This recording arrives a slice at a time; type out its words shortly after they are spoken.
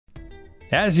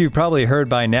As you've probably heard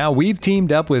by now, we've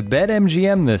teamed up with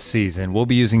BetMGM this season. We'll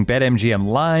be using BetMGM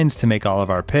lines to make all of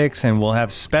our picks, and we'll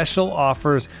have special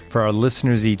offers for our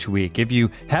listeners each week. If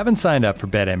you haven't signed up for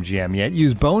BetMGM yet,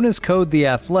 use bonus code The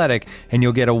Athletic, and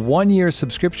you'll get a 1-year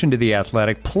subscription to The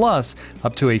Athletic, plus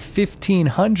up to a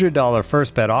 $1,500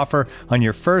 first bet offer on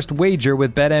your first wager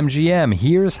with BetMGM.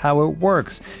 Here's how it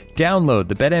works. Download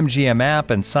the BetMGM app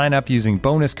and sign up using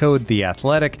bonus code The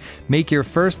Athletic. Make your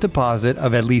first deposit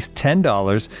of at least $10.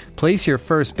 Place your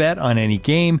first bet on any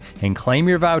game and claim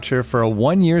your voucher for a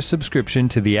 1-year subscription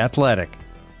to The Athletic.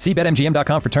 See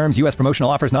BetMGM.com for terms. U.S. promotional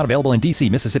offers not available in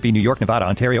D.C., Mississippi, New York, Nevada,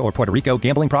 Ontario, or Puerto Rico.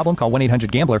 Gambling problem? Call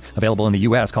 1-800-GAMBLER. Available in the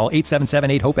U.S. Call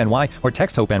 877-8-HOPE-NY or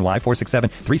text HOPE-NY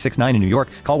 467-369 in New York.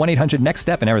 Call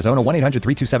 1-800-NEXT-STEP in Arizona.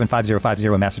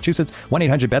 1-800-327-5050 in Massachusetts.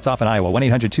 1-800-BETS-OFF in Iowa.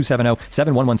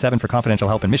 1-800-270-7117 for confidential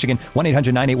help in Michigan.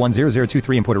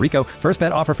 1-800-981-0023 in Puerto Rico. First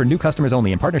bet offer for new customers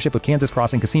only in partnership with Kansas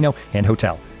Crossing Casino and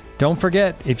Hotel. Don't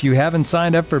forget, if you haven't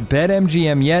signed up for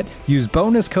BetMGM yet, use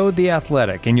bonus code The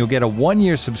Athletic, and you'll get a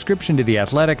 1-year subscription to The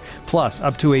Athletic, plus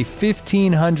up to a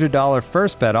 $1,500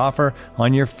 first bet offer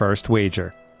on your first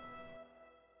wager.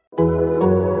 Be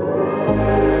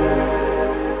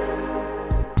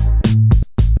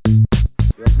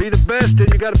the best,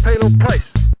 and you got to pay a little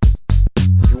price.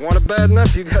 If you want it bad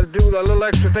enough, you got to do a little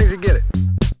extra things to get it.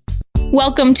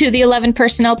 Welcome to the 11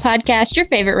 Personnel Podcast, your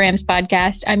favorite Rams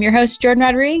podcast. I'm your host, Jordan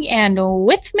Rodriguez, and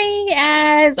with me,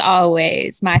 as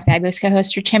always, my fabulous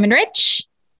co-host, Rich Hammond. Rich,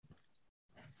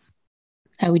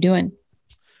 how we doing?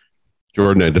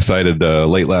 Jordan, I decided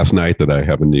late last night that I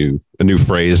have a new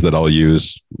phrase that I'll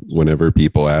use whenever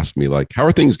people ask me, like, how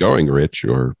are things going, Rich?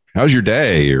 Or how's your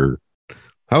day? Or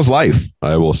how's life?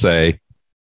 I will say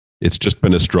it's just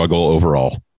been a struggle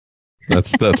overall.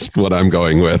 That's what I'm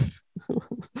going with.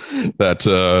 That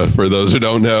for those who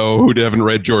don't know, who haven't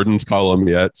read Jordan's column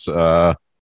yet, Sean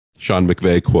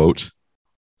McVay quote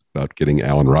about getting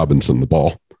Allen Robinson the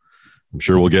ball. I'm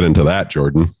sure we'll get into that,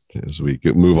 Jordan, as we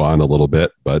move on a little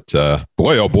bit. But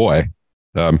boy, oh boy,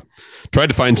 tried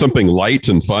to find something light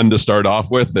and fun to start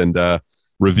off with, and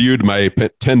reviewed my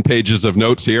 10 pages of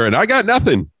notes here, and I got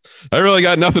nothing. I really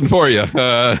got nothing for you.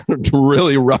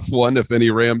 Really rough one. If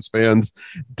any Rams fans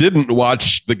didn't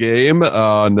watch the game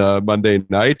on Monday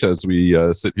night, as we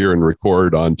sit here and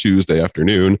record on Tuesday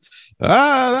afternoon,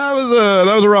 that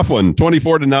was a rough one.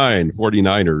 24-9,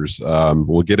 49ers.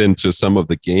 We'll get into some of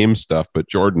the game stuff, but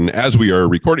Jordan, as we are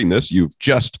recording this, you've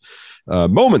just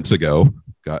moments ago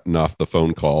gotten off the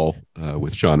phone call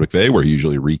with Sean McVay, where he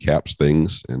usually recaps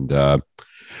things, and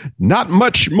not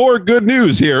much more good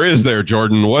news here, is there,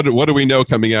 Jordan? What do we know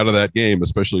coming out of that game,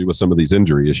 especially with some of these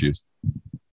injury issues?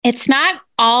 It's not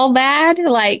all bad.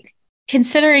 Like,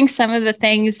 considering some of the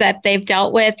things that they've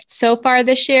dealt with so far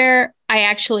this year, I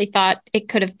actually thought it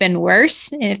could have been worse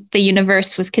if the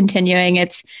universe was continuing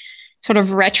its sort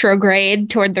of retrograde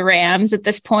toward the Rams at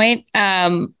this point.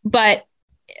 But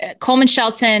Coleman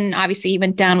Shelton, obviously, he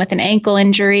went down with an ankle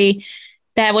injury.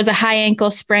 That was a high ankle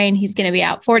sprain. He's going to be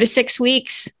out 4 to 6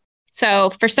 weeks. So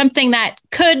for something that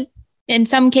could, in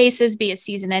some cases, be a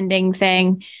season-ending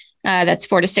thing, that's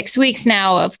 4 to 6 weeks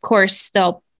now. Of course,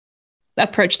 they'll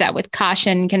approach that with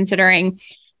caution, considering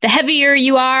the heavier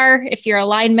you are, if you're a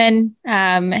lineman,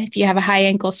 if you have a high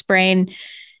ankle sprain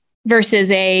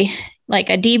versus a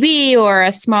DB or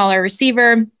a smaller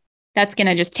receiver, that's going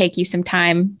to just take you some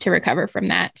time to recover from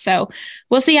that. So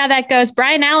we'll see how that goes.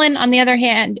 Brian Allen, on the other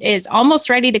hand, is almost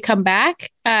ready to come back.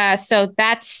 So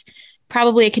that's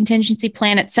probably a contingency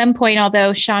plan at some point,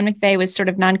 although Sean McVay was sort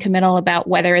of non-committal about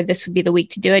whether this would be the week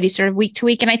to do it. He's sort of week to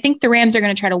week. And I think the Rams are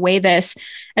going to try to weigh this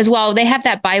as well. They have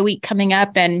that bye week coming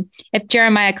up. And if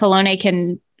Jeremiah Colonna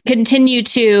can continue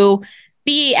to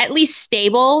be at least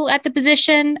stable at the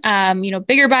position,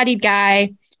 bigger bodied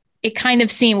guy, it kind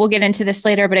of seemed, we'll get into this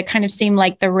later, but it kind of seemed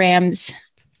like the Rams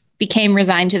became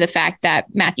resigned to the fact that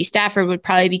Matthew Stafford would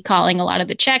probably be calling a lot of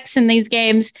the checks in these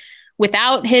games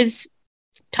without his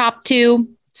top 2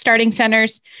 starting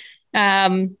centers.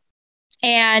 And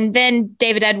then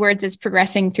David Edwards is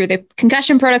progressing through the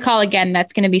concussion protocol. Again,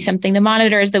 that's going to be something to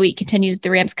monitor as the week continues. The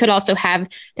Rams could also have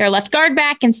their left guard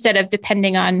back instead of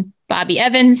depending on Bobby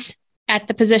Evans at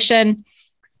the position.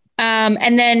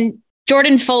 And then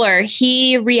Jordan Fuller,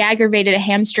 he re-aggravated a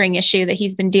hamstring issue that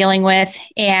he's been dealing with,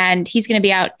 and he's going to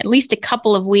be out at least a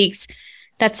couple of weeks.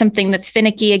 That's something that's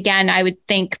finicky. Again, I would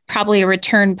think probably a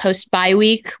return post-bye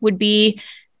week would be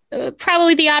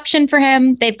probably the option for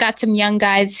him. They've got some young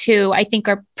guys who I think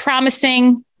are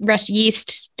promising. Russ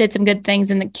Yeast did some good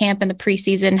things in the camp in the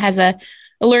preseason, has a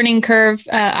learning curve,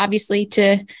 obviously,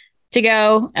 to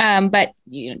go. But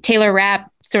Taylor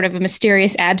Rapp, sort of a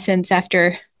mysterious absence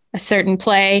after a certain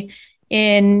play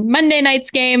in Monday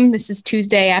night's game. This is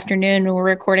Tuesday afternoon when we're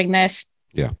recording this.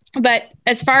 Yeah. But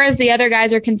as far as the other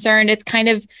guys are concerned, it's kind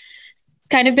of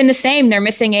been the same. They're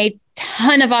missing a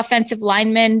ton of offensive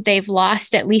linemen. They've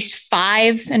lost at least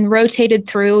 5 and rotated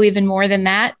through even more than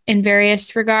that in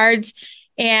various regards.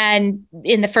 And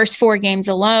in the first 4 games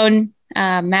alone,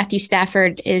 Matthew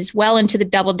Stafford is well into the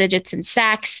double digits in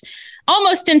sacks,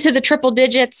 almost into the triple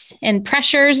digits in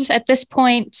pressures at this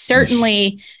point.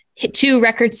 Certainly hit 2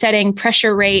 record-setting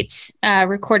pressure rates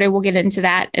recorded. We'll get into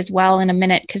that as well in a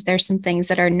minute because there's some things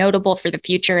that are notable for the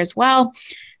future as well.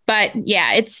 But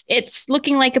yeah, it's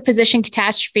looking like a position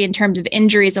catastrophe in terms of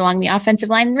injuries along the offensive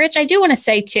line. And Rich, I do want to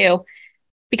say too,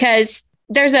 because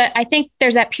I think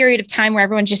there's that period of time where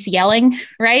everyone's just yelling,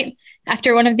 right?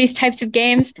 After one of these types of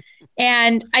games.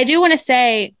 And I do want to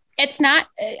say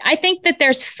I think that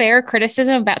there's fair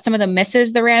criticism about some of the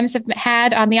misses the Rams have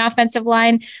had on the offensive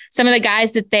line. Some of the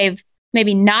guys that they've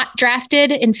maybe not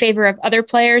drafted in favor of other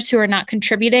players who are not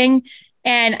contributing.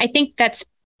 And I think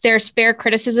there's fair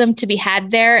criticism to be had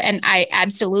there. And I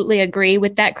absolutely agree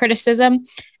with that criticism.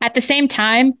 At the same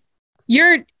time,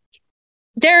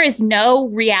 there is no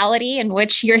reality in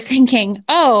which you're thinking,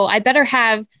 oh, I better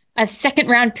have a 2nd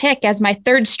round pick as my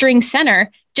 3rd string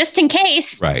center just in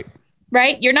case.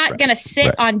 Right. You're not going to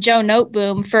sit on Joe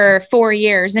Noteboom for 4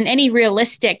 years in any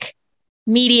realistic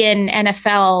median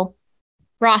NFL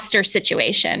roster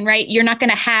situation, right? You're not going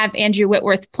to have Andrew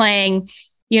Whitworth playing,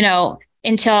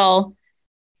 until,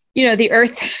 the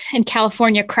earth in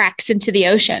California cracks into the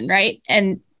ocean, right?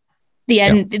 And the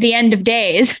end of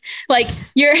days. Like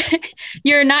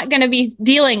you're not going to be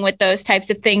dealing with those types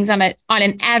of things on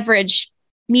an average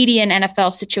median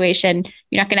NFL situation.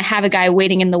 You're not going to have a guy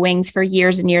waiting in the wings for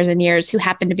years and years and years who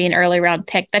happened to be an early round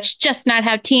pick. That's just not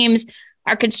how teams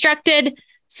are constructed.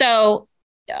 So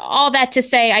all that to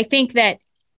say, I think that,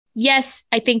 yes,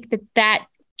 I think that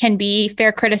can be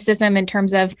fair criticism in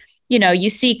terms of, you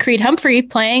see Creed Humphrey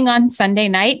playing on Sunday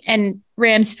night and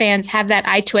Rams fans have that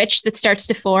eye twitch that starts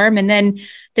to form. And then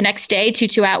the next day,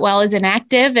 Tutu Atwell is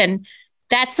inactive. And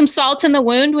that's some salt in the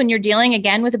wound when you're dealing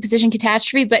again with a position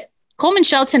catastrophe. But Coleman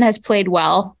Shelton has played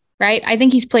well, right? I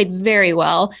think he's played very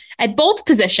well at both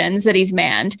positions that he's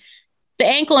manned. The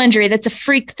ankle injury, that's a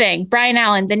freak thing. Brian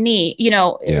Allen, the knee,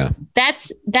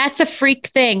 that's a freak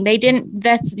thing.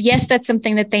 That's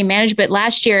something that they managed, but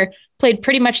last year played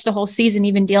pretty much the whole season,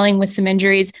 even dealing with some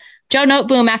injuries. Joe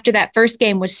Noteboom after that first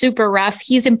game was super rough.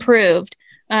 He's improved.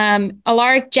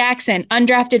 Alaric Jackson,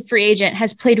 undrafted free agent,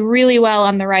 has played really well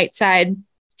on the right side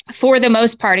for the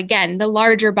most part. Again, the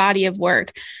larger body of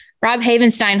work. Rob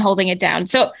Havenstein holding it down.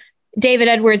 So David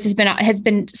Edwards has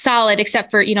been solid, except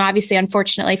for, obviously,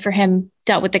 unfortunately for him,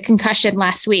 dealt with the concussion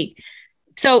last week.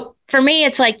 So for me,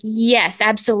 it's like, yes,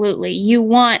 absolutely. You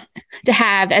want to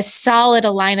have as solid a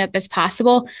lineup as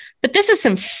possible, but this is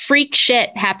some freak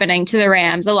shit happening to the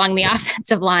Rams along the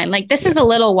offensive line. Like this is a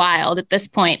little wild at this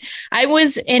point. I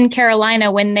was in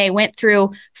Carolina when they went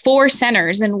through 4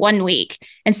 centers in 1 week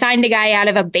and signed a guy out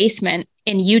of a basement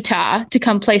in Utah to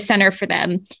come play center for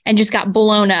them and just got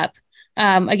blown up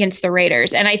against the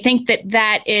Raiders. And I think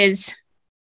that is,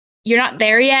 you're not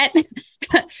there yet,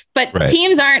 but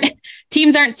teams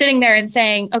aren't sitting there and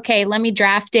saying, okay, let me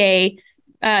draft a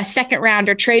 2nd round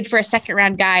or trade for a 2nd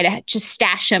round guy to just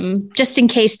stash him just in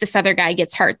case this other guy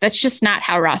gets hurt. That's just not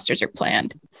how rosters are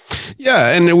planned.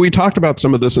 Yeah. And we talked about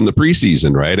some of this in the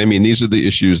preseason, right? I mean, these are the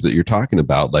issues that you're talking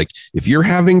about. Like if you're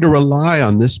having to rely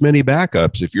on this many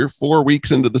backups, if you're 4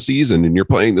 weeks into the season and you're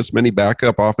playing this many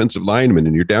backup offensive linemen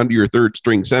and you're down to your 3rd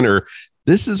string center,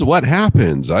 this is what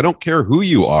happens. I don't care who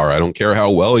you are. I don't care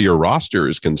how well your roster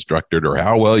is constructed or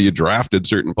how well you drafted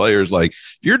certain players. Like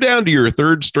if you're down to your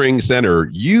 3rd string center,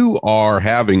 you are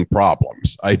having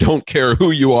problems. I don't care who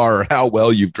you are or how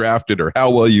well you've drafted or how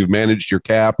well you've managed your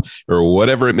cap or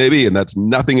whatever it may be. And that's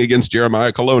nothing against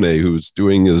Jeremiah Colonna, who's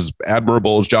doing as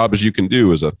admirable a job as you can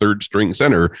do as a 3rd string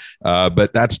center.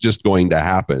 But that's just going to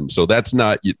happen. So that's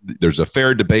not, there's a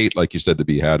fair debate, like you said, to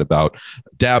be had about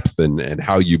depth and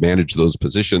how you manage those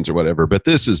positions or whatever, but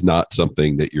this is not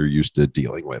something that you're used to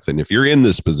dealing with. And if you're in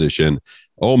this position,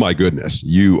 oh my goodness,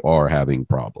 you are having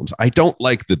problems. I don't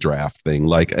like the draft thing.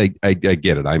 Like I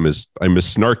get it. I'm as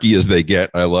snarky as they get.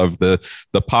 I love the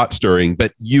pot stirring,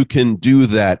 but you can do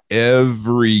that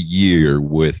every year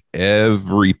with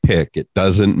every pick. It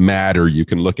doesn't matter. You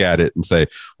can look at it and say,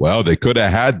 well, they could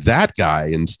have had that guy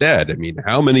instead. I mean,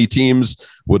 how many teams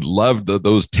would love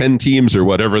those 10 teams or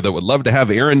whatever that would love to have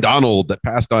Aaron Donald that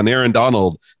passed on Aaron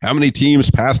Donald? How many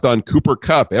teams passed on Cooper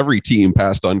Kupp? Every team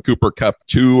passed on Cooper Kupp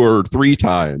 2 or 3 times.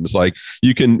 times. Like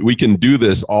we can do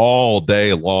this all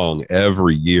day long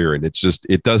every year, and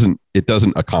it doesn't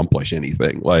accomplish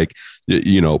anything. Like,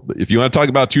 if you want to talk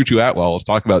about Tutu Atwell, let's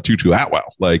talk about Tutu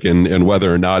Atwell, like, and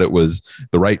whether or not it was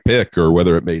the right pick or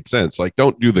whether it made sense. Like,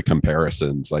 don't do the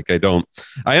comparisons. Like,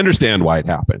 I understand why it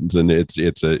happens, and it's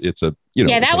a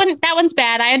that one's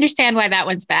bad. I understand why that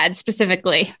one's bad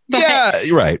specifically. But, yeah,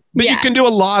 right. But you can do a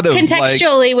lot of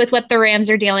contextually with what the Rams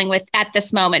are dealing with at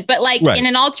this moment. But in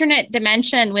an alternate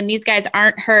dimension, when these guys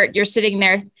aren't hurt, you're sitting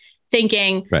there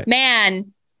thinking,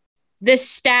 man, this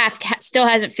staff still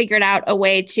hasn't figured out a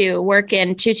way to work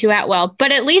in Tutu Atwell,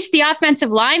 but at least the offensive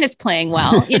line is playing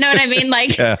well. You know what I mean?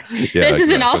 Like, this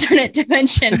is an alternate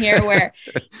dimension here where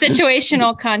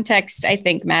situational context, I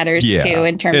think, matters too,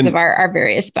 in terms of our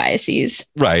various biases.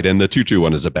 Right. And the Tutu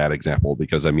one is a bad example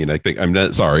because, I mean, I think I'm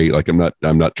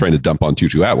not trying to dump on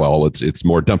Tutu Atwell. It's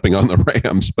more dumping on the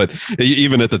Rams. But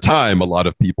even at the time, a lot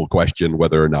of people questioned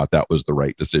whether or not that was the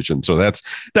right decision. So that's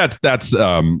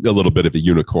a little bit of a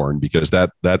unicorn, because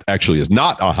that actually is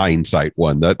not a hindsight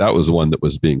one. That was one that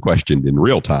was being questioned in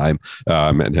real time,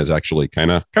 and has actually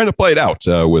kind of played out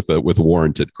with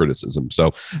warranted criticism.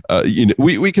 So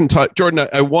we can talk, Jordan.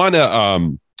 I want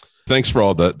to thanks for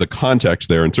all the context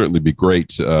there, and certainly be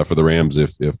great for the Rams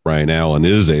if Brian Allen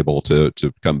is able to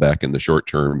come back in the short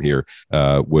term here.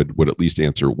 Would at least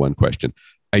answer one question.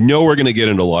 I know we're going to get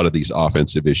into a lot of these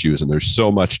offensive issues, and there's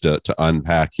so much to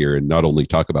unpack here, and not only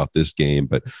talk about this game,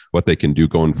 but what they can do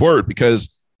going forward,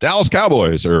 because Dallas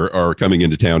Cowboys are coming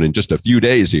into town in just a few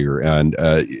days here, and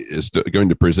is going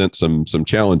to present some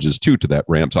challenges too to that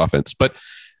Rams offense. But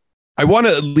I want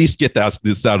to at least get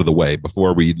this out of the way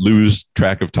before we lose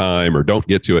track of time or don't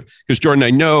get to it. Because Jordan,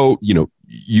 I know,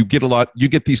 you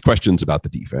get these questions about the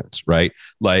defense, right?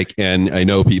 Like, and I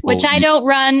know people, which I don't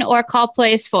run or call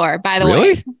plays for, by the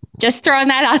way, just throwing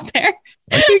that out there.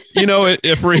 I think,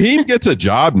 if Raheem gets a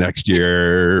job next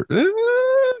year,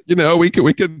 we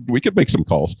could make some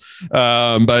calls.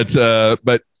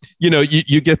 But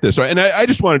you get this, right? And I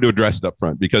just wanted to address it up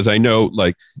front, because I know,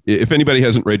 like, if anybody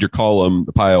hasn't read your column,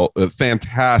 The Pile,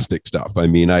 fantastic stuff. I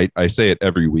mean, I say it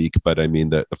every week, but I mean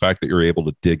the fact that you're able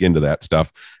to dig into that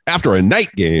stuff after a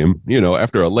night game,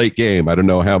 after a late game. I don't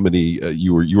know how many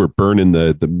you were burning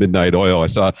the midnight oil. I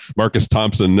saw Marcus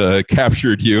Thompson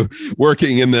captured you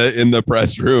working in the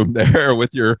press room there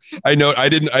with your. I know I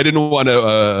didn't want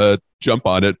to jump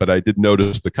on it, but I did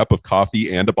notice the cup of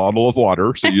coffee and a bottle of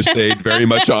water. So you stayed very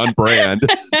much on brand,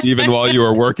 even while you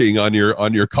were working on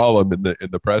your column in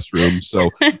the press room. So,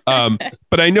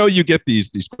 but I know you get these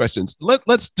questions.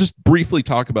 Let's just briefly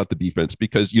talk about the defense,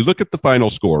 because you look at the final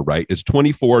score, right? It's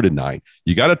 24-9.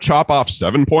 You got to chop off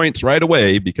 7 points right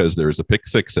away because there's a pick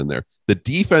six in there. The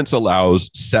defense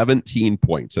allows 17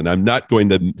 points, and I'm not going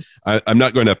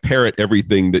to parrot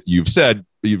everything that you've said,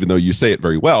 even though you say it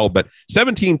very well, but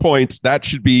 17 points, that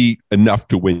should be enough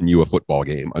to win you a football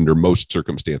game under most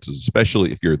circumstances,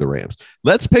 especially if you're the Rams.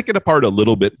 Let's pick it apart a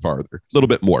little bit farther, a little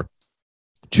bit more.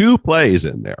 2 plays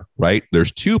in there, right?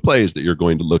 There's 2 plays that you're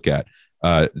going to look at.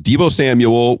 Deebo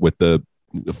Samuel with the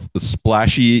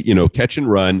splashy, catch and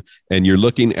run, and you're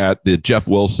looking at the Jeff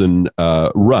Wilson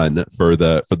run for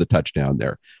the touchdown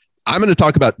there. I'm going to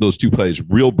talk about those 2 plays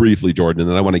real briefly, Jordan, and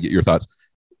then I want to get your thoughts.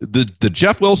 The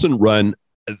Jeff Wilson run,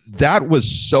 that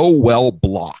was so well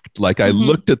blocked. Like, I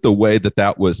looked at the way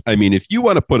that was, I mean, if you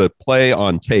want to put a play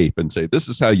on tape and say, this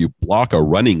is how you block a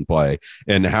running play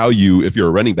and if you're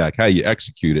a running back, how you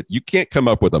execute it, you can't come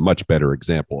up with a much better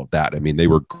example of that. I mean, they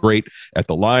were great at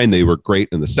the line. They were great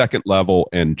in the second level.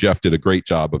 And Jeff did a great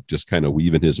job of just kind of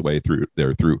weaving his way through.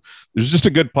 It was just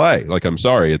a good play. Like, I'm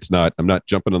sorry, I'm not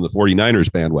jumping on the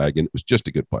 49ers bandwagon. It was just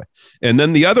a good play. And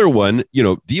then the other one,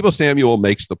 Deebo Samuel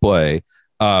makes the play.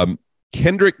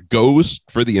 Kendrick goes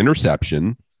for the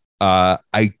interception.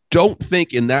 I don't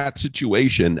think in that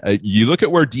situation, you look at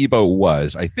where Deebo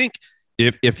was. I think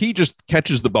if he just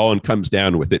catches the ball and comes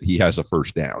down with it, he has a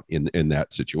first down in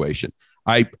that situation.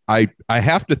 I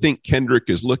have to think Kendrick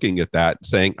is looking at that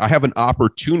saying, I have an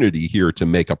opportunity here to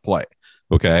make a play.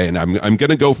 Okay. And I'm going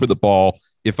to go for the ball.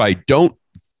 If I don't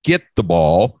get the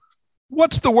ball,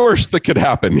 what's the worst that could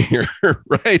happen here,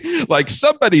 right? Like,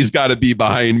 somebody's got to be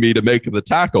behind me to make the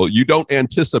tackle. You don't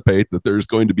anticipate that there's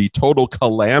going to be total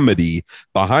calamity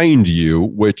behind you,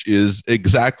 which is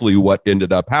exactly what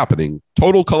ended up happening.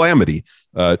 Total calamity.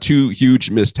 2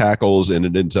 huge missed tackles, and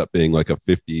it ends up being like a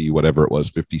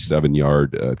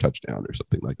 57-yard touchdown or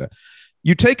something like that.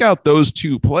 You take out those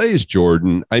 2 plays,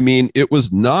 Jordan. I mean, it was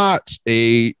not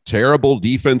a terrible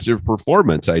defensive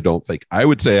performance, I don't think. I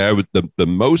would say the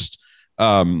most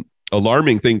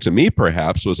alarming thing to me,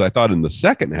 perhaps, was I thought in the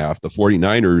second half, the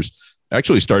 49ers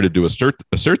actually started to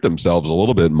assert themselves a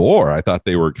little bit more. I thought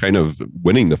they were kind of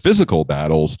winning the physical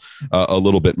battles a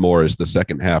little bit more as the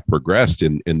second half progressed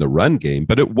in the run game.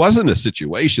 But it wasn't a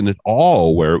situation at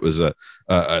all where it was a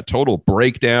total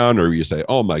breakdown, or you say,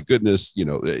 oh my goodness,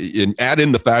 and add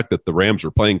in the fact that the Rams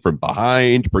were playing from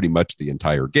behind pretty much the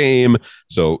entire game.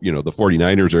 So, the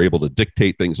 49ers are able to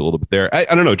dictate things a little bit there.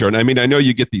 I don't know, Jordan. I mean, I know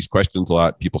you get these questions a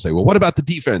lot. People say, well, what about the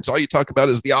defense? All you talk about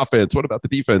is the offense. What about the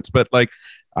defense? But like,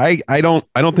 I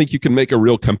don't think you can make a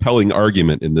real compelling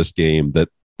argument in this game that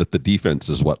the defense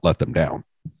is what let them down.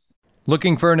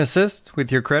 Looking for an assist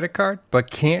with your credit card,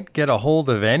 but can't get a hold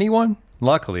of anyone?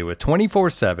 Luckily, with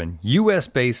 24/7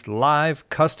 U.S.-based live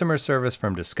customer service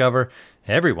from Discover,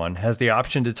 everyone has the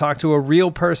option to talk to a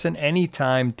real person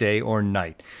anytime, day or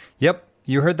night. Yep,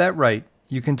 you heard that right.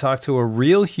 You can talk to a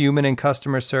real human in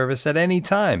customer service at any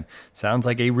time. Sounds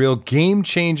like a real game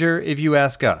changer if you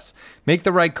ask us. Make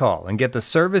the right call and get the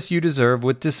service you deserve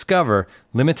with Discover.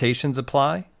 Limitations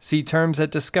apply. See terms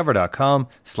at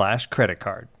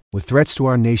discover.com/creditcard. With threats to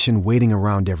our nation waiting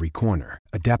around every corner,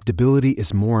 adaptability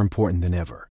is more important than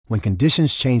ever. When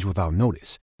conditions change without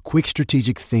notice, quick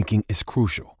strategic thinking is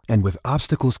crucial. And with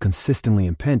obstacles consistently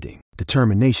impending,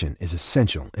 determination is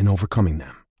essential in overcoming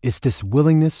them. It's this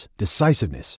willingness,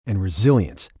 decisiveness, and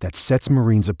resilience that sets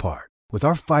Marines apart. With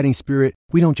our fighting spirit,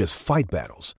 we don't just fight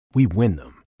battles, we win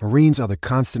them. Marines are the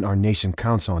constant our nation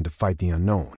counts on to fight the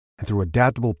unknown. And through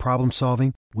adaptable problem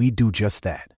solving, we do just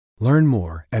that. Learn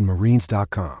more at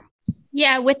marines.com.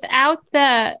 Yeah, without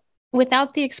the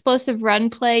explosive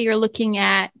run play, you're looking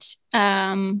at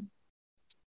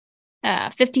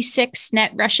 56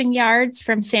 net rushing yards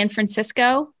from San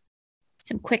Francisco.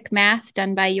 Some quick math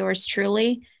done by yours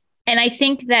truly. And I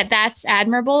think that that's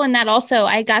admirable. And that also,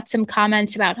 I got some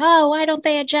comments about, oh, why don't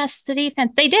they adjust the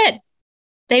defense? They did.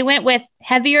 They went with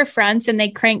heavier fronts and they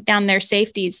cranked down their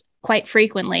safeties quite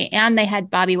frequently. And they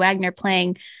had Bobby Wagner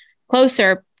playing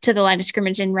closer to the line of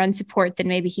scrimmage in run support than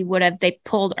maybe he would have. They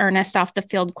pulled Ernest off the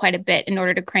field quite a bit in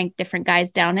order to crank different guys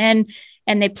down in.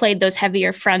 And they played those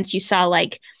heavier fronts. You saw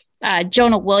like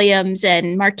Jonah Williams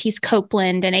and Marquise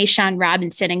Copeland and Ashawn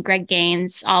Robinson and Greg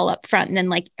Gaines all up front. And then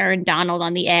like Aaron Donald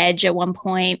on the edge at one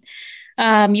point.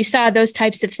 You saw those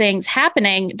types of things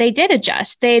happening. They did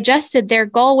adjust. They adjusted. Their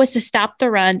goal was to stop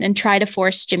the run and try to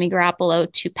force Jimmy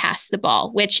Garoppolo to pass the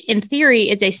ball, which in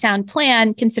theory is a sound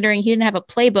plan considering he didn't have a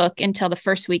playbook until the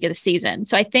first week of the season.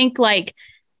 So I think like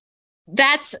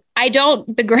I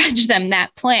don't begrudge them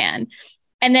that plan.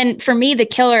 And then for me, the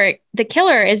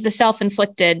killer is the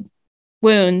self-inflicted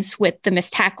wounds with the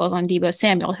missed tackles on Deebo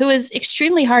Samuel, who is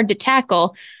extremely hard to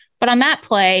tackle. But on that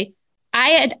play,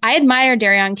 I admire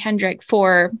Darion Kendrick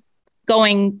for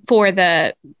going for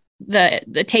the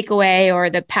takeaway or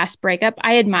the pass breakup.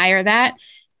 I admire that,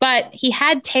 but he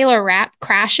had Taylor Rapp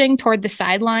crashing toward the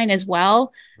sideline as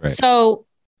well. Right. So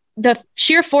the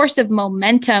sheer force of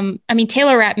momentum, I mean,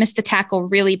 Taylor Rapp missed the tackle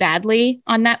really badly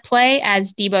on that play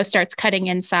as Deebo starts cutting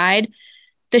inside.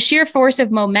 The sheer force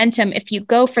of momentum, if you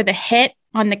go for the hit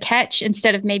on the catch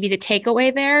instead of maybe the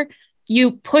takeaway there,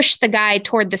 you push the guy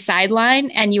toward the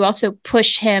sideline and you also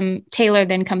push him. Taylor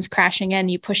then comes crashing in.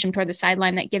 You push him toward the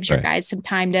sideline. That gives your guys some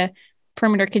time to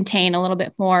perimeter contain a little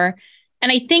bit more. And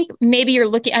I think maybe you're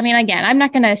looking, I mean, again, I'm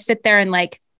not going to sit there and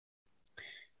like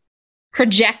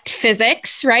project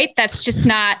physics, right? That's just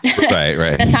not,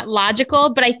 right. That's not logical.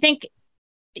 But I think,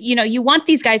 you want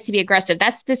these guys to be aggressive.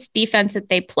 That's this defense that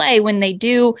they play when they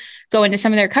do go into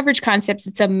some of their coverage concepts.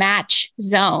 It's a match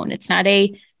zone. It's not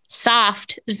a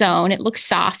soft zone. It looks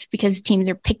soft because teams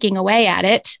are picking away at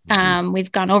it.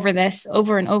 We've gone over this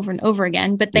over and over and over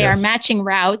again, but they are matching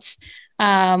routes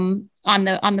on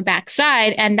the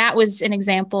backside. And that was an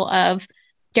example of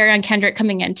Darion Kendrick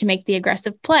coming in to make the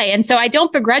aggressive play. And so I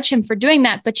don't begrudge him for doing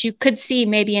that, but you could see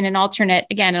maybe in an alternate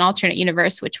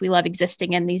universe, which we love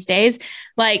existing in these days,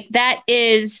 like that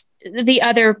is the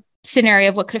other scenario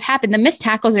of what could have happened. The missed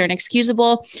tackles are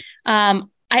inexcusable.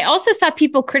 I also saw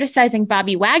people criticizing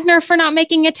Bobby Wagner for not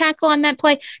making a tackle on that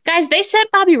play. Guys, they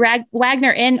set Bobby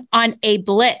Wagner in on a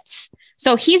blitz.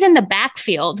 So he's in the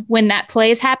backfield when that play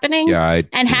is happening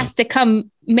has to come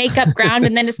make up ground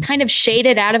and then is kind of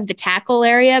shaded out of the tackle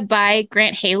area by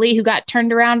Grant Haley, who got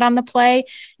turned around on the play.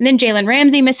 And then Jalen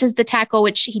Ramsey misses the tackle,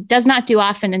 which he does not do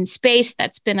often in space.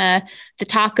 That's been the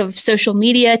talk of social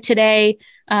media today,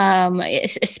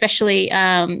 especially,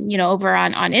 over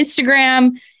on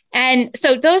Instagram. And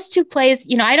so those two plays,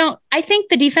 I think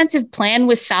the defensive plan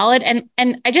was solid.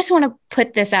 And I just want to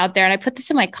put this out there, and I put this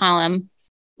in my column.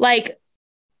 Like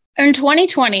in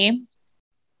 2020,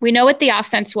 we know what the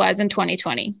offense was in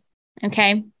 2020.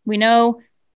 Okay. We know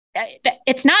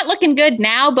it's not looking good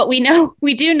now, but we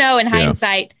do know in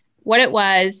hindsight what it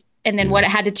was and then what it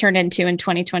had to turn into in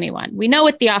 2021. We know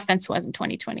what the offense was in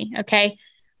 2020. Okay.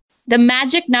 The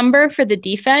magic number for the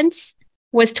defense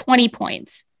was 20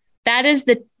 points. That is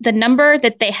the number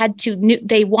that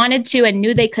they wanted to and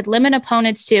knew they could limit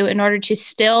opponents to in order to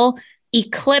still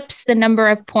eclipse the number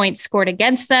of points scored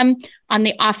against them on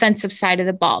the offensive side of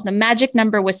the ball. The magic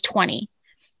number was 20.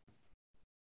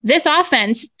 This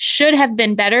offense should have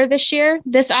been better this year.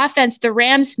 This offense, the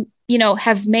Rams,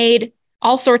 have made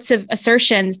all sorts of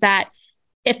assertions that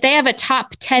if they have a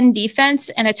top 10 defense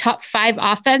and a top 5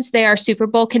 offense, they are Super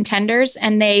Bowl contenders,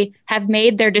 and they have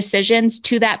made their decisions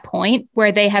to that point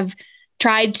where they have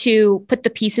tried to put the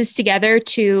pieces together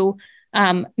to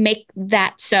make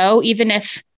that so. Even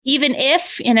if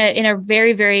in a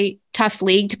very, very tough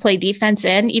league to play defense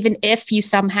in, even if you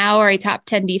somehow are a top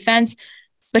 10 defense,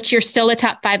 but you're still a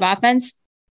top 5 offense,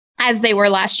 as they were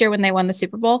last year when they won the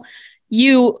Super Bowl,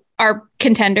 you are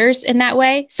contenders in that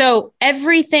way. So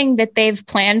everything that they've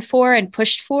planned for and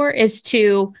pushed for is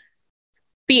to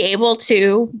be able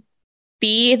to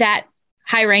be that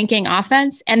high-ranking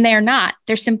offense, and they're not.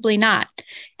 They're simply not.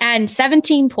 And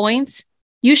 17 points,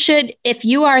 you should, if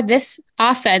you are this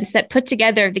offense that put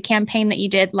together the campaign that you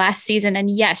did last season,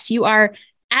 and yes, you are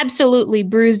absolutely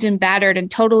bruised and battered and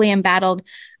totally embattled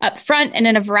up front and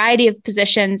in a variety of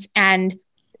positions. And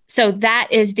so that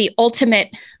is the ultimate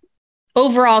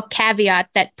overall caveat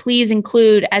that please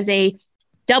include as a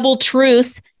double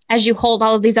truth as you hold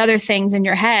all of these other things in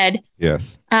your head.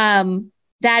 Yes.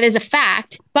 That is a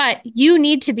fact, but you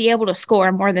need to be able to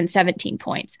score more than 17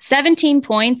 points. 17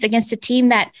 points against a team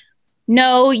that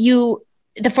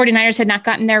the 49ers had not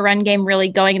gotten their run game really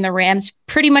going, and the Rams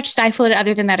pretty much stifled it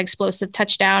other than that explosive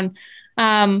touchdown.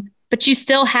 But you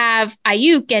still have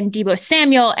Ayuk and Deebo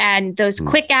Samuel and those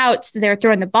quick outs. They're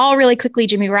throwing the ball really quickly.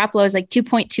 Jimmy Garoppolo is like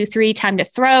 2.23 time to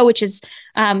throw, which is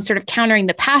sort of countering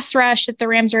the pass rush that the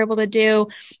Rams are able to do.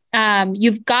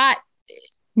 You've got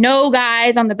no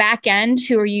guys on the back end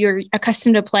who you're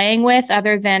accustomed to playing with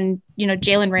other than,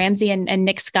 Jalen Ramsey and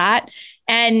Nick Scott.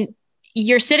 And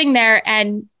you're sitting there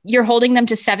and you're holding them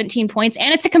to 17 points,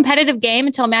 and it's a competitive game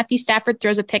until Matthew Stafford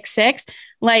throws a pick 6.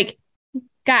 Like,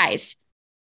 guys,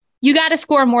 you got to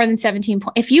score more than 17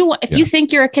 points. If you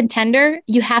think you're a contender,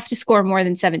 you have to score more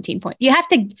than 17 points. You have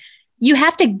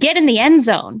to get in the end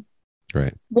zone.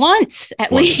 Right. Once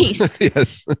at least.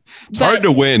 Yes. It's hard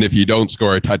to win if you don't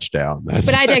score a touchdown.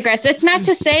 But I digress. It's not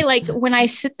to say, like, when I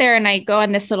sit there and I go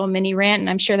on this little mini rant, and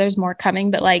I'm sure there's more coming,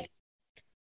 but like,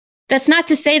 that's not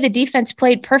to say the defense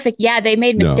played perfect. Yeah, they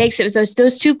made mistakes. No. It was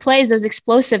those 2 plays, those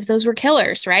explosives, those were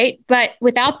killers, right? But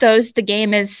without those, the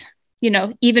game is,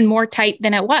 even more tight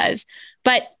than it was.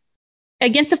 But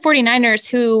against the 49ers,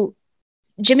 who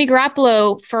Jimmy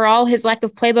Garoppolo, for all his lack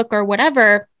of playbook or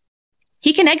whatever,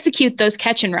 he can execute those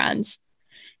catch and runs.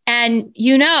 And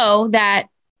that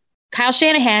Kyle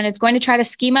Shanahan is going to try to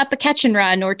scheme up a catch and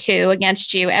run or 2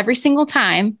 against you every single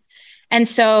time. And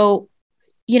so,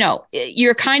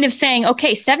 you're kind of saying,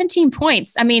 okay, 17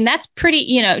 points. I mean, that's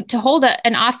pretty, to hold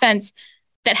an offense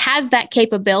that has that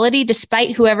capability,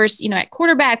 despite whoever's, at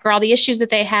quarterback or all the issues that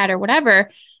they had or whatever,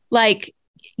 like,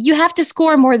 you have to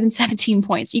score more than 17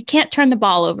 points. You can't turn the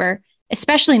ball over,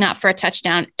 especially not for a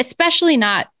touchdown, especially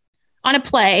not on a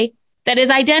play that is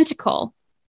identical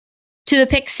to the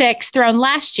pick 6 thrown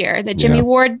last year that Jimmy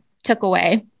Ward took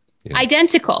away. Yeah.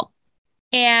 Identical.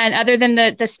 And other than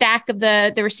the stack of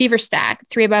the receiver stack,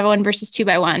 3-by-1 versus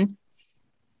 2-by-1,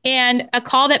 and a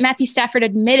call that Matthew Stafford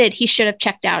admitted he should have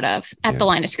checked out of at the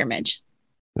line of scrimmage.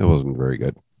 That wasn't very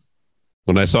good.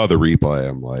 When I saw the replay,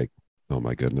 I'm like, oh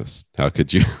my goodness, how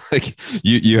could you? Like,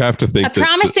 you have to think a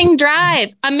promising drive,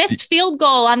 a missed field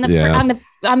goal on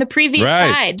the previous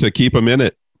side to keep him in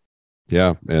it.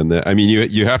 Yeah. And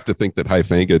you have to think that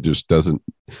Hufanga just doesn't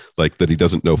like that. He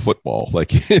doesn't know football. Like,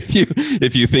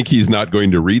 if you think he's not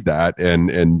going to read that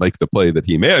and like the play that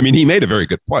he made, he made a very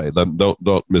good play.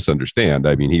 Don't misunderstand.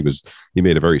 He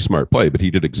made a very smart play, but he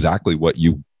did exactly what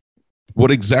you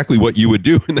would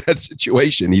do in that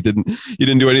situation. He didn't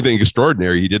do anything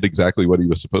extraordinary. He did exactly what he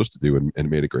was supposed to do and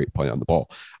made a great play on the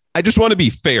ball. I just want to be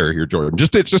fair here, Jordan,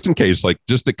 just in case, like,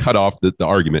 just to cut off the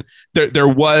argument. There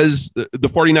was the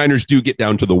 49ers do get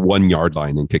down to the 1 yard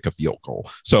line and kick a field goal.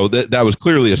 So that was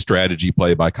clearly a strategy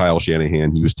play by Kyle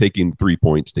Shanahan. He was taking 3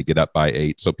 points to get up by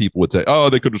 8. So people would say, oh,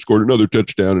 they could have scored another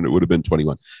touchdown and it would have been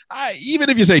 21. Even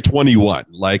if you say 21,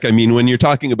 when you're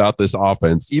talking about this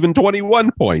offense, even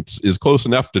 21 points is close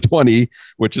enough to 20,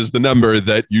 which is the number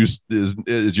that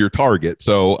is your target.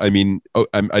 So, I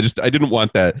didn't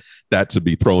want that to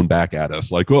be thrown blown back at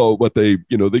us like, oh, but they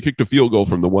kicked a field goal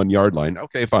from the 1 yard line.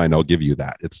 Okay, fine. I'll give you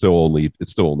that. It's still only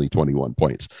 21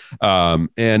 points.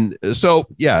 And so,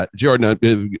 yeah, Jordan,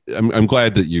 I'm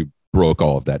glad that you broke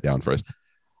all of that down for us.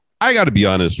 I got to be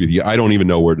honest with you. I don't even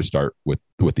know where to start with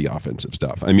the offensive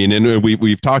stuff. I mean, and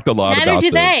we've talked a lot Neither about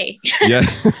do they. Yeah,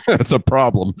 that's a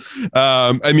problem.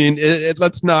 I mean,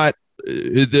 let's not.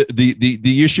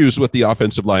 The issues with the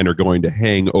offensive line are going to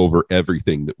hang over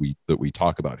everything that we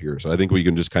talk about here. So I think we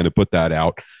can just kind of put that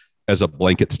out as a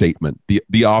blanket statement.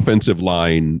 The offensive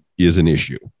line is an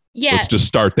issue. Yeah. Let's just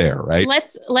start there, right?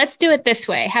 Let's do it this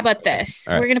way. How about this?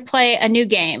 All right. We're going to play a new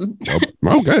game.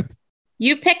 Oh, good.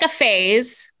 You pick a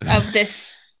phase of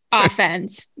this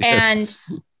offense, and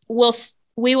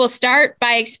we will start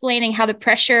by explaining how the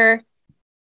pressure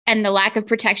and the lack of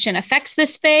protection affects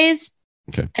this phase.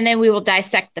 Okay. And then we will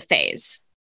dissect the phase.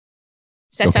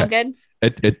 Does that sound good?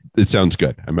 It sounds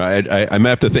good. I'm gonna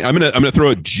have to think. I'm gonna throw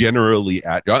it generally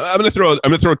at you. I'm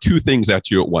gonna throw 2 things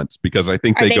at you at once because I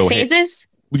think they go phases.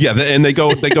 Yeah, and they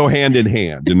go hand in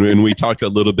hand, and we talked a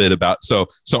little bit about so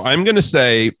I'm going to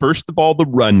say first of all the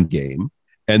run game,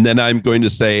 and then I'm going to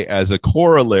say as a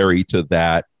corollary to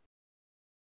that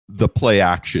the play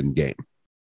action game.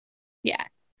 Yeah,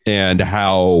 and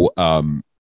how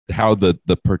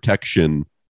the protection,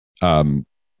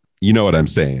 you know what I'm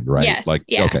saying, right? Yes. Like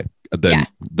yeah. Okay, then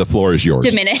the floor is yours.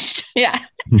 Diminished. Yeah.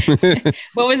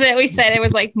 What was it? We said it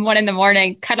was like 1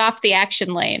 a.m, cut off the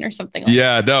action lane or something. Like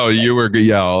yeah, that. No, you were.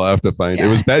 Yeah, I'll have to find. It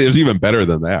was bad. It was even better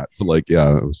than that. So like,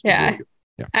 yeah, it was. Yeah. Really good.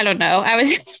 Yeah. I don't know. I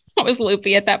was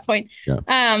loopy at that point.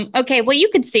 Yeah. Okay. Well, you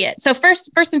could see it. So first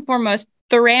and foremost,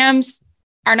 the Rams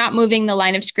are not moving the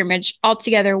line of scrimmage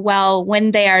altogether well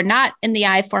when they are not in the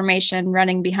I formation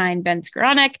running behind Ben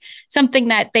Skowronek, something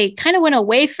that they kind of went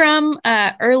away from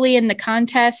early in the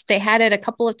contest. They had it a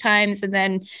couple of times and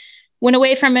then went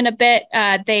away from it a bit.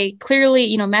 They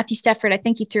clearly, Matthew Stafford, I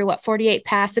think he threw 48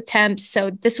 pass attempts.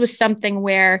 So this was something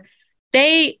where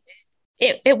it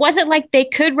wasn't like they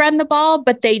could run the ball,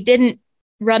 but they didn't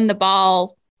run the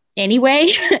ball anyway.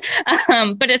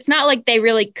 But it's not like they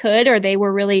really could, or they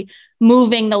were really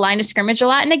moving the line of scrimmage a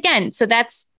lot. And again,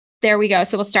 there we go.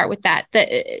 So we'll start with that.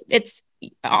 It's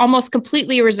almost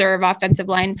completely reserve offensive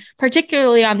line,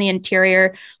 particularly on the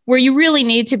interior, where you really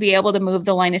need to be able to move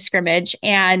the line of scrimmage,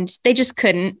 and they just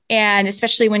couldn't. And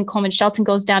especially when Coleman Shelton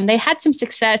goes down, they had some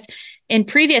success in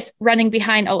previous running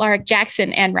behind Alaric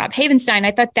Jackson and Rob Havenstein.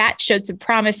 I thought that showed some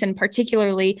promise, and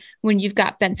particularly when you've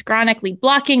got Ben Skowronek lead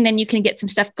blocking, then you can get some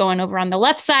stuff going over on the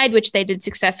left side, which they did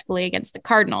successfully against the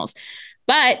Cardinals.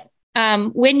 But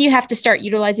when you have to start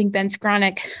utilizing Ben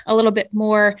Skowronek a little bit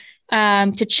more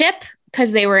to chip,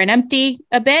 because they were in empty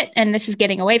a bit, and this is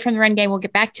getting away from the run game. We'll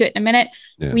get back to it in a minute.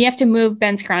 Yeah. We have to move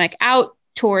Ben Skowronek out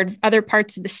toward other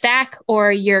parts of the stack, or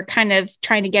you're kind of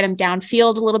trying to get him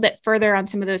downfield a little bit further on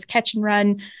some of those catch and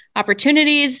run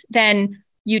opportunities. Then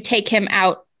you take him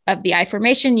out of the I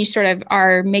formation. You sort of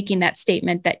are making that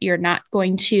statement that you're not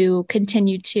going to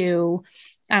continue to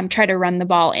try to run the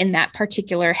ball in that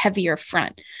particular heavier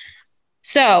front.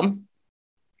 So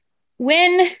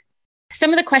when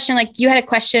some of the question, like you had a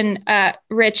question,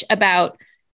 Rich, about,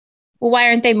 well, why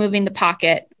aren't they moving the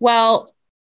pocket? Well,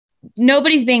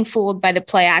 nobody's being fooled by the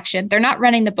play action. They're not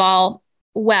running the ball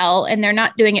well, and they're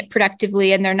not doing it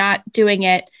productively, and they're not doing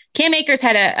it. Cam Akers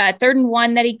had a 3rd and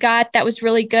 1 that he got. That was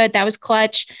really good. That was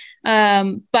clutch.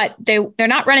 But they're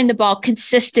not running the ball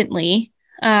consistently.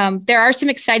 There are some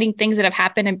exciting things that have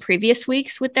happened in previous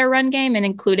weeks with their run game, and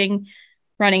including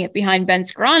running it behind Ben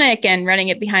Skowronek and running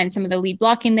it behind some of the lead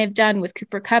blocking they've done with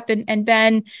Cooper Kupp and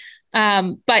Ben.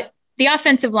 But the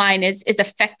offensive line is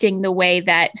affecting the way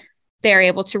that they're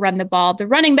able to run the ball. The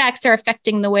running backs are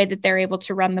affecting the way that they're able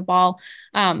to run the ball.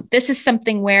 This is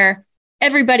something where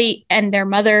everybody and their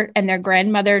mother and their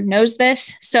grandmother knows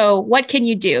this. So what can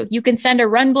you do? You can send a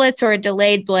run blitz or a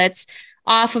delayed blitz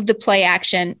off of the play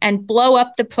action and blow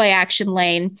up the play action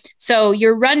lane. So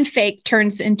your run fake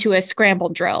turns into a scramble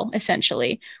drill,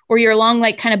 essentially, or your long,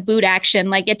 like kind of boot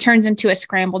action, like it turns into a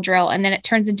scramble drill, and then it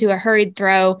turns into a hurried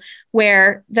throw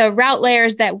where the route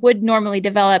layers that would normally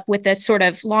develop with a sort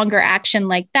of longer action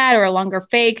like that or a longer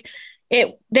fake,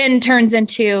 it then turns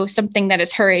into something that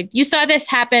is hurried. You saw this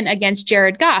happen against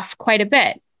Jared Goff quite a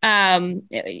bit.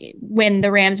 When the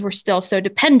Rams were still so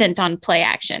dependent on play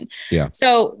action. Yeah.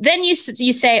 So then you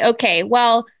say, okay,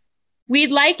 well,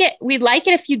 we'd like it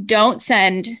if you don't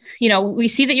send, we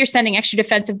see that you're sending extra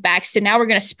defensive backs. So now we're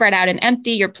going to spread out and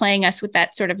empty. You're playing us with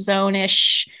that sort of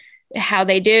zone-ish, how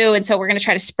they do. And so we're going to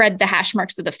try to spread the hash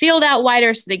marks of the field out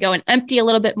wider so they go and empty a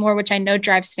little bit more, which I know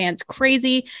drives fans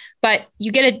crazy. But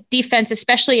you get a defense,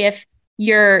 especially if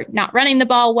you're not running the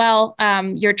ball well.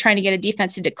 You're trying to get a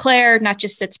defense to declare not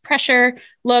just its pressure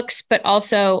looks, but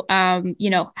also,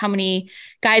 how many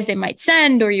guys they might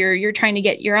send, or you're trying to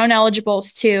get your own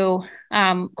eligibles to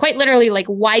quite literally like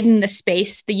widen the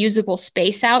space, the usable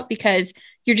space out, because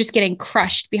you're just getting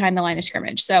crushed behind the line of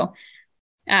scrimmage. So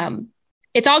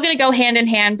it's all going to go hand in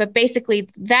hand, but basically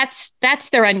that's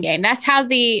the run game. That's how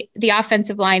the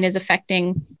offensive line is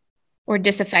affecting or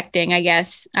disaffecting, I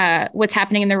guess, what's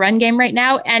happening in the run game right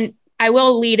now. And I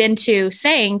will lead into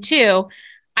saying too,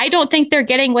 I don't think they're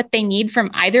getting what they need from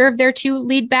either of their two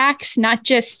lead backs, not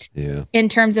just in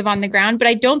terms of on the ground, but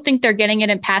I don't think they're getting it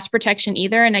in pass protection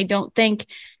either. And I don't think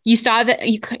you saw that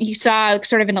you saw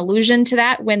sort of an allusion to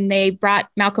that when they brought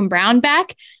Malcolm Brown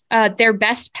back, their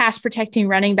best pass protecting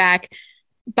running back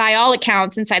by all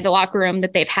accounts inside the locker room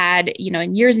that they've had,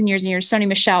 in years and years and years. Sony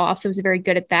Michel also was very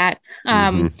good at that.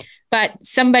 But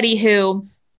somebody who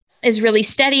is really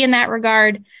steady in that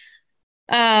regard.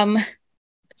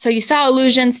 So you saw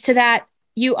allusions to that.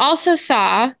 You also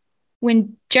saw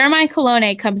when Jeremiah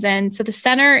Colonna comes in, so the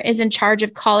center is in charge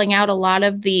of calling out a lot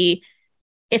of if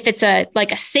it's a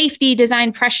safety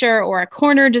design pressure or a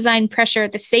corner design pressure,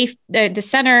 the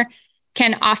center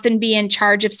can often be in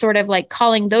charge of sort of like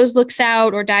calling those looks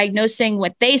out or diagnosing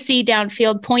what they see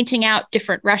downfield, pointing out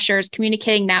different rushers,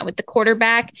 communicating that with the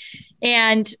quarterback.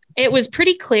 And it was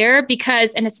pretty clear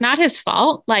because, and it's not his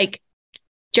fault, like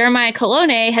Jeremiah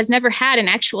Colonna has never had an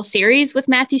actual series with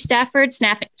Matthew Stafford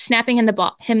snapping him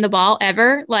the ball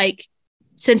ever, like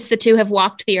since the two have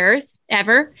walked the earth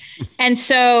ever. And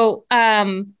so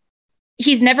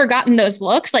he's never gotten those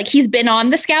looks. Like he's been on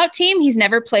the scout team. He's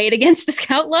never played against the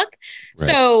scout look. Right.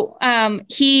 So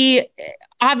he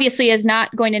obviously is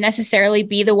not going to necessarily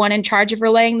be the one in charge of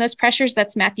relaying those pressures.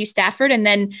 That's Matthew Stafford. And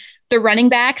then the running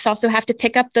backs also have to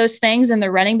pick up those things, and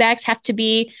the running backs have to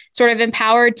be sort of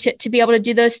empowered to be able to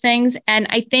do those things. And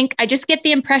I just get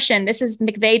the impression this is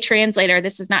McVay translator.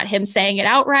 This is not him saying it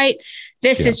outright.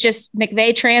 This is just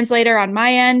McVay translator on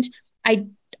my end.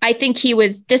 I think he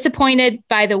was disappointed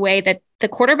by the way that the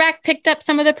quarterback picked up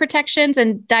some of the protections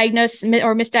and diagnosed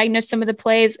or misdiagnosed some of the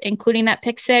plays, including that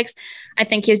pick six. I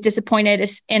think he was disappointed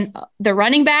in the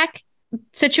running back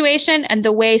situation and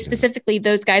the way specifically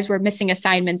those guys were missing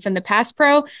assignments in the pass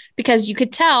pro, because you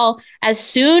could tell as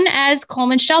soon as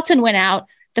Coleman Shelton went out,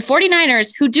 the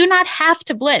 49ers, who do not have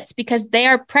to blitz because they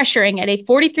are pressuring at a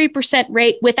 43%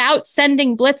 rate without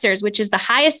sending blitzers, which is the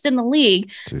highest in the league.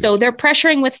 Jeez. So they're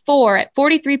pressuring with 4 at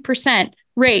 43%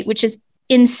 rate, which is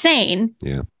insane.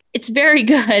 Yeah, it's very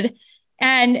good.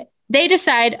 And they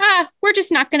decide, we're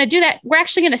just not going to do that. We're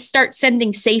actually going to start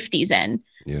sending safeties in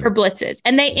for blitzes.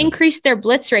 And they increased their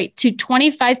blitz rate to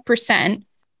 25%,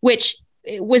 which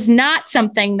was not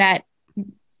something that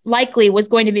likely was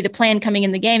going to be the plan coming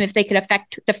in the game if they could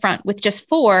affect the front with just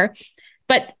 4,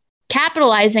 but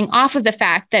capitalizing off of the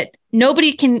fact that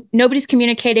nobody's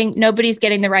communicating, nobody's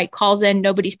getting the right calls in,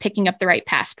 nobody's picking up the right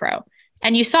pass pro.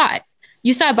 And you saw it.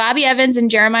 You saw Bobby Evans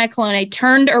and Jeremiah Colonna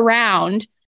turned around,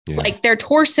 like their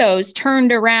torsos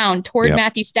turned around toward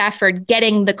Matthew Stafford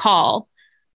getting the call.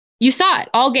 You saw it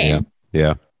all game.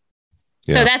 Yeah.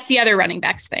 So that's the other running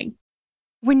backs thing.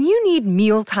 When you need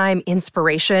mealtime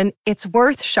inspiration, it's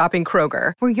worth shopping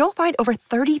Kroger, where you'll find over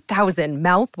 30,000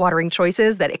 mouth-watering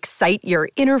choices that excite your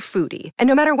inner foodie. And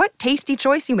no matter what tasty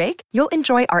choice you make, you'll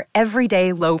enjoy our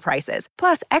everyday low prices,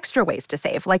 plus extra ways to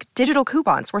save, like digital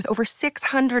coupons worth over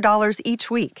 $600 each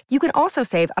week. You can also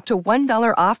save up to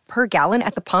 $1 off per gallon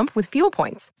at the pump with fuel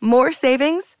points. More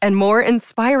savings and more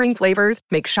inspiring flavors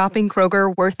make shopping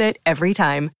Kroger worth it every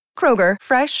time. Kroger,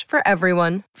 fresh for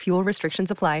everyone. Fuel restrictions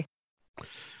apply.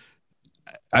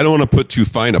 I don't want to put too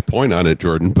fine a point on it,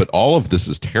 Jordan, but all of this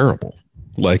is terrible.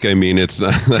 Like, I mean, it's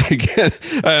not like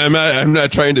I'm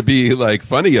not trying to be like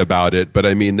funny about it, but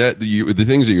I mean that the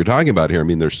things that you're talking about here, I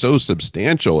mean, they're so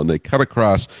substantial and they cut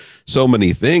across so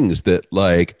many things that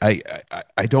like I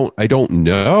don't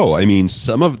know. I mean,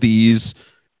 some of these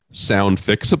sound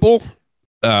fixable.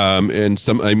 And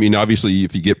some, I mean, obviously,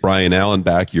 if you get Brian Allen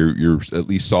back, you're at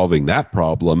least solving that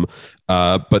problem.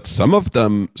 But some of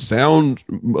them sound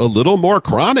a little more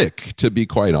chronic, to be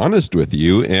quite honest with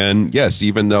you. And yes,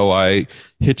 even though I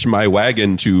hitch my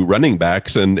wagon to running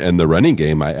backs and the running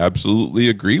game, I absolutely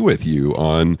agree with you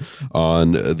on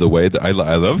the way that I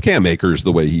love Cam Akers,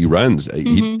 the way he runs.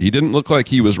 Mm-hmm. He didn't look like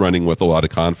he was running with a lot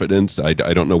of confidence. I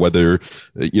don't know whether,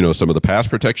 some of the pass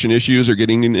protection issues are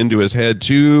getting into his head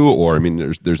too, or I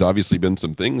mean, there's obviously been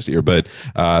some things here, but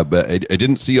I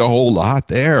didn't see a whole lot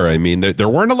there. I mean, there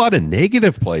weren't a lot of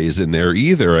negative plays in there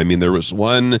either. I mean, there was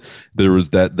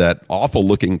that awful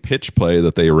looking pitch play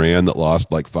that they ran that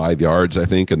lost like 5 yards, I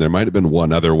think. And there might've been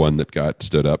one other one that got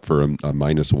stood up for a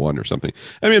 -1 or something.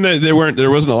 I mean, there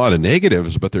wasn't a lot of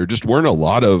negatives, but there just weren't a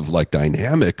lot of like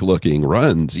dynamic looking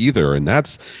runs either. And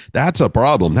that's a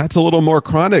problem. That's a little more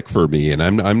chronic for me. And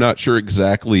I'm not sure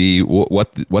exactly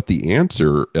what the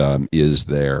answer is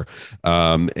there.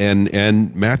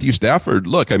 And Matthew Stafford,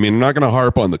 look, I mean, I'm not going to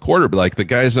harp on the quarter, but like the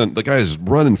guy's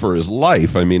running for his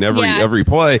life. I mean, every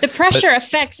play. The pressure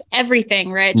affects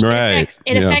everything, Rich. Right.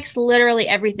 It affects literally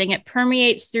everything. It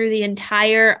permeates through the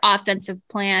entire offensive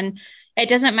plan. It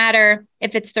doesn't matter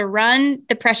if it's the run,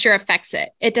 the pressure affects it.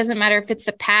 It doesn't matter if it's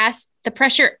the pass, the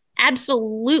pressure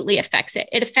absolutely affects it.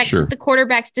 It affects what the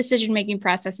quarterback's decision-making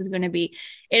process is going to be.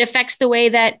 It affects the way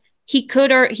that he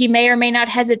could or he may or may not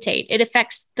hesitate. It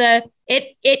affects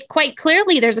it quite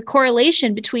clearly. There's a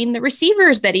correlation between the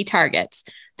receivers that he targets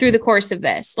through the course of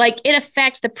this. Like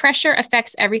the pressure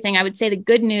affects everything. I would say the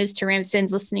good news to Rams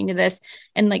fans listening to this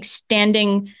and like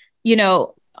standing,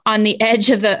 on the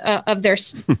edge of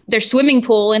their swimming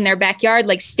pool in their backyard,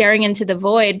 like staring into the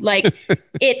void. Like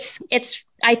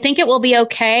I think it will be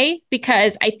okay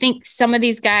because I think some of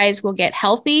these guys will get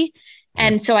healthy.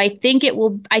 And so I think it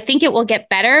will get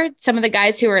better. Some of the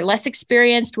guys who are less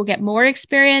experienced will get more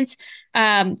experience.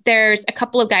 There's a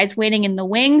couple of guys waiting in the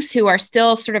wings who are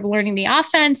still sort of learning the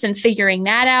offense and figuring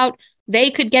that out. They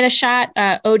could get a shot.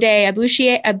 Ode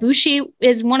Abushi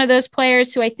is one of those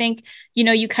players who I think,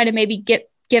 you kind of maybe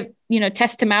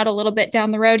test him out a little bit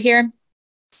down the road here.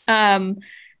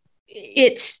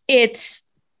 It's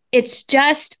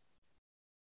just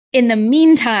in the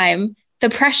meantime, the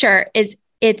pressure it's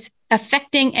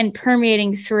affecting and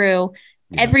permeating through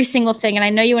every single thing. And I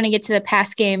know you want to get to the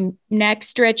pass game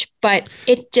next, Rich, but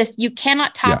you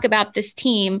cannot talk about this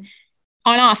team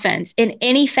on offense in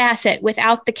any facet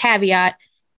without the caveat,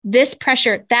 this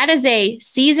pressure, that is a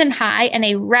season high and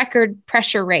a record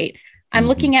pressure rate. I'm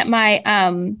looking at my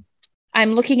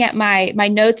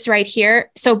notes right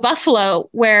here. So Buffalo,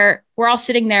 where we're all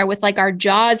sitting there with like our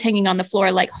jaws hanging on the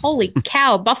floor, like, holy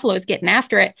cow, Buffalo's getting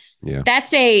after it. Yeah.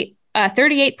 That's a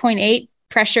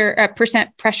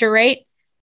 38.8% pressure rate.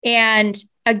 And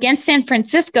against San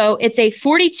Francisco, it's a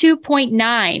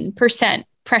 42.9%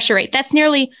 pressure rate. That's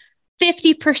nearly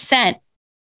 50%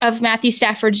 of Matthew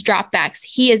Stafford's dropbacks.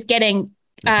 He is getting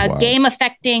game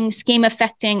affecting, scheme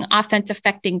affecting, offense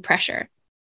affecting pressure.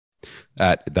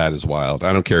 That is wild.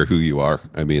 I don't care who you are.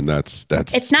 I mean, that's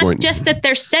it's not just that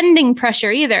they're sending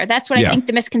pressure either. That's what I think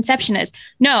the misconception is.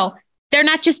 No, they're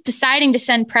not just deciding to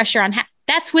send pressure on.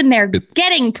 That's when they're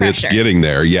getting pressure. It's getting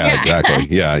there. Yeah.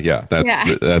 Exactly. Yeah.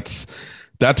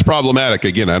 That's problematic.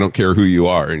 Again, I don't care who you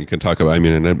are. And you can talk about,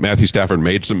 and Matthew Stafford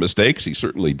made some mistakes. He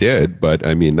certainly did. But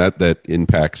I mean, that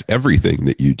impacts everything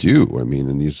that you do. I mean,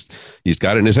 and he's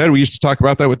got it in his head. We used to talk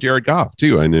about that with Jared Goff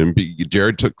too. And then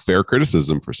Jared took fair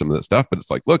criticism for some of that stuff. But it's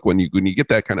like, look, when you get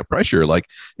that kind of pressure, like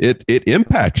it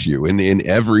impacts you in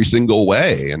every single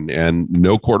way. And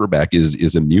no quarterback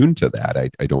is immune to that. I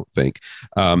don't think.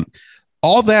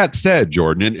 All that said,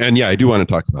 Jordan, and I do want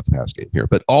to talk about the pass game here,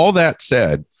 but all that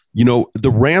said,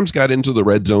 the Rams got into the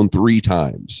red zone 3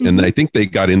 times, and I think they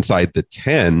got inside the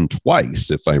 10 twice,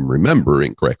 if I'm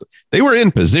remembering correctly. They were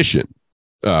in position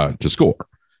to score.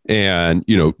 And,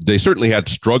 they certainly had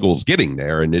struggles getting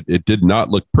there, and it did not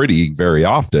look pretty very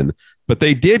often, but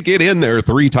they did get in there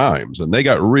 3 times, and they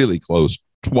got really close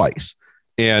twice.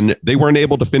 And they weren't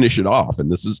able to finish it off.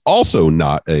 And this is also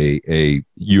not a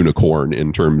unicorn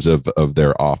in terms of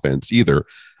their offense either.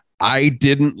 I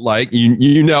didn't like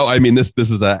this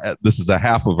is a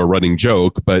half of a running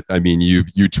joke, but I mean, you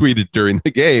tweeted during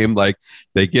the game, like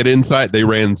they get inside, they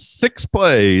ran 6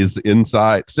 offensive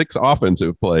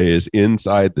plays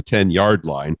inside the 10-yard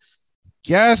line.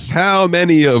 Guess how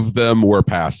many of them were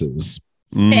passes?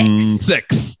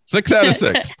 6 out of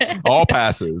 6, all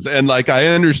passes. And like, I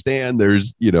understand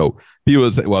there's,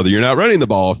 people say, well, you're not running the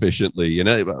ball efficiently,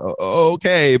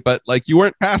 okay, but like you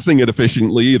weren't passing it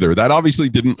efficiently either. That obviously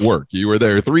didn't work. You were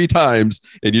there 3 times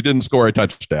and you didn't score a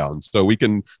touchdown. So we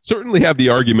can certainly have the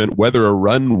argument whether a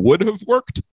run would have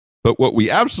worked, but what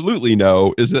we absolutely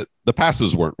know is that the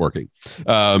passes weren't working.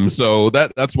 So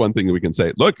that's one thing that we can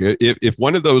say. Look, if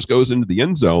one of those goes into the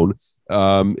end zone,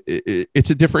 it's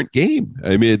a different game.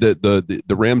 I mean,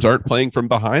 the Rams aren't playing from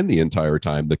behind the entire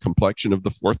time. The complexion of the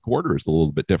fourth quarter is a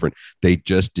little bit different. They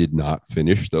just did not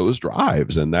finish those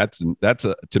drives, and that's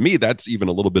to me, that's even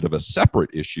a little bit of a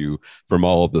separate issue from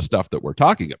all of the stuff that we're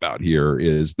talking about here.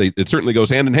 It certainly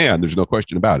goes hand in hand. There's no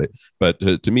question about it. But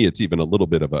to me, it's even a little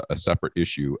bit of a separate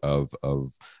issue of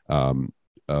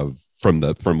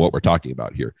from what we're talking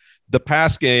about here. The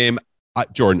pass game,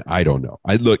 Jordan, I don't know.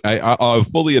 I'll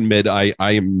fully admit I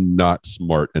am not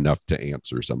smart enough to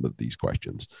answer some of these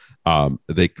questions.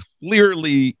 They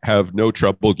clearly have no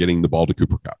trouble getting the ball to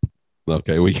Cooper Kupp.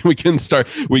 Okay, we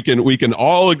can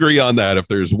all agree on that. If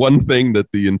there's one thing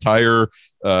that the entire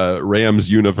Rams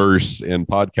universe and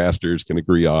podcasters can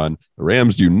agree on, the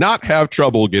Rams do not have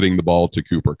trouble getting the ball to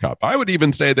Cooper Kupp. I would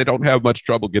even say they don't have much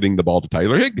trouble getting the ball to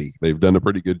Tyler Higbee. They've done a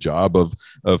pretty good job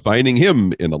of finding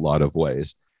him in a lot of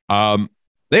ways.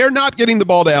 They are not getting the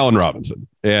ball to Allen Robinson.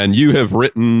 And you have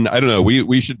written, I don't know,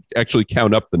 we should actually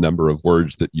count up the number of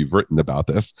words that you've written about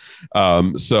this.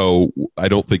 So I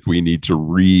don't think we need to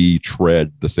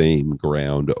retread the same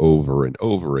ground over and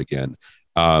over again.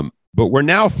 But we're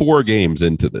now 4 games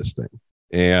into this thing,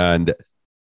 and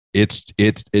it's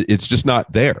just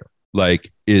not there.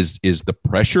 Like, is the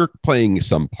pressure playing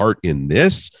some part in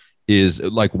this? Is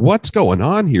like, what's going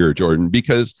on here, Jordan?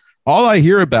 Because all I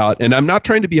hear about, and I'm not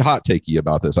trying to be hot takey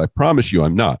about this, I promise you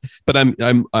I'm not, but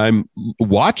I'm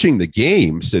watching the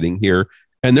game sitting here,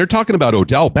 and they're talking about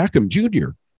Odell Beckham Jr.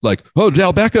 Like,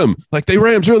 Odell Beckham, like the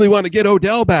Rams really want to get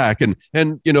Odell back and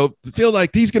feel like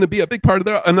he's going to be a big part of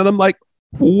their, and then I'm like,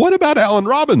 what about Allen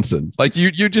Robinson? Like you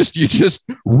just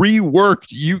reworked,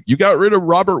 you got rid of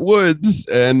Robert Woods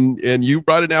and you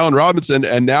brought in Allen Robinson,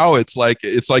 and now it's like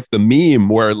the meme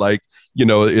where, like,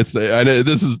 it's, I know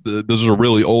this is a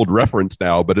really old reference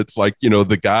now, but it's like,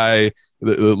 the guy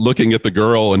looking at the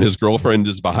girl and his girlfriend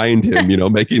is behind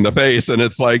him, making the face. And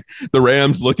it's like the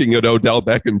Rams looking at Odell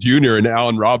Beckham Jr. and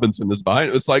Allen Robinson is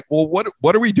behind. It's like, well,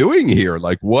 what are we doing here?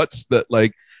 Like, what's that?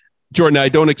 Like, Jordan, I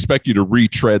don't expect you to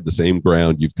retread the same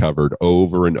ground you've covered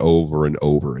over and over and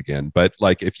over again. But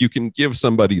like, if you can give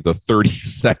somebody the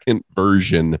 30-second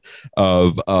version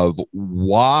of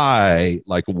why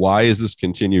is this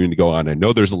continuing to go on? I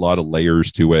know there's a lot of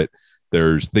layers to it.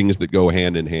 There's things that go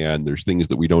hand in hand. There's things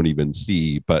that we don't even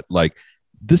see. But like,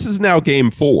 this is now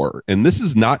game 4, and this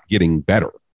is not getting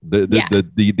better.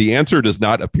 The answer does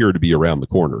not appear to be around the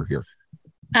corner here.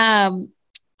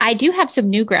 I do have some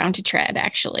new ground to tread,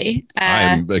 actually.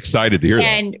 I'm excited to hear that.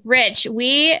 And Rich,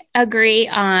 we agree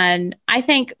on, I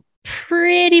think,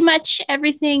 pretty much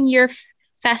everything. Your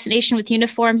fascination with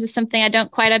uniforms is something I don't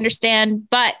quite understand,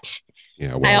 but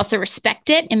I also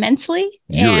respect it immensely.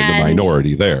 You're in the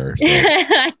minority there. So.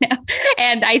 I know.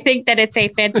 And I think that it's a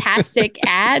fantastic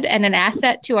ad and an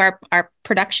asset to our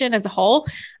production as a whole.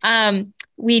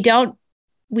 We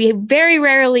very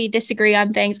rarely disagree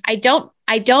on things. I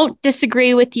don't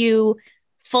disagree with you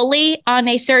fully on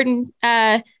a certain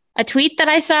a tweet that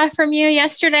I saw from you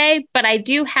yesterday, but I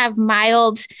do have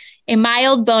a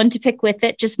mild bone to pick with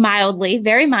it, just mildly,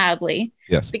 very mildly.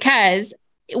 Yes. Because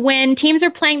when teams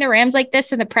are playing the Rams like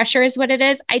this and the pressure is what it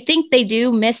is, I think they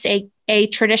do miss a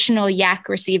traditional yak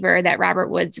receiver that Robert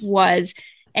Woods was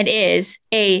and is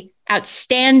a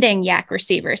outstanding yak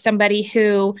receiver, somebody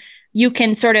who you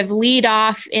can sort of lead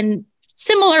off in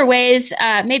similar ways,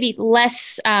 maybe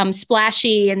less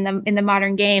splashy in the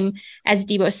modern game as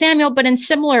Deebo Samuel, but in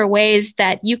similar ways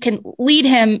that you can lead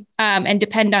him and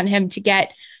depend on him to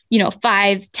get,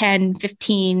 5, 10,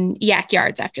 15 yak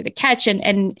yards after the catch.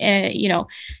 And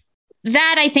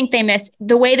that I think they miss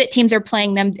the way that teams are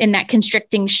playing them in that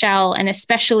constricting shell. And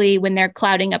especially when they're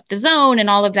clouding up the zone and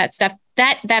all of that stuff,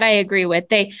 that I agree with.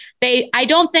 I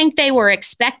don't think they were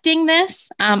expecting this.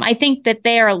 I think that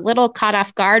they are a little caught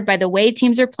off guard by the way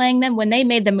teams are playing them. When they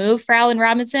made the move for Allen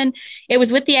Robinson, it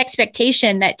was with the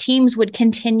expectation that teams would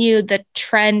continue the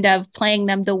trend of playing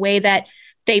them the way that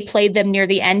they played them near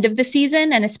the end of the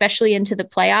season, and especially into the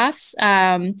playoffs,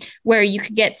 where you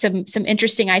could get some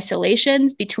interesting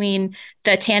isolations between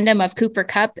the tandem of Cooper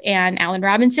Kupp and Allen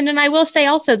Robinson. And I will say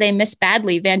also they missed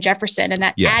badly Van Jefferson, and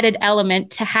that added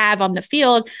element to have on the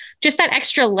field, just that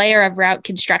extra layer of route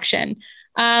construction.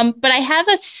 But I have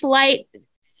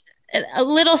a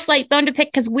little slight bone to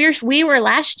pick, because we were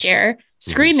last year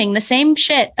screaming the same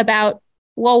shit about,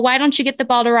 well, why don't you get the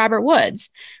ball to Robert Woods,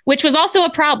 which was also a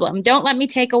problem. Don't let me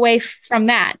take away from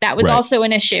that. That was also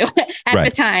an issue at the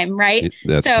time. Right.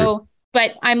 That's true.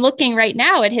 But I'm looking right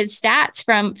now at his stats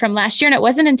from last year. And it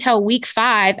wasn't until week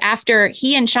 5 after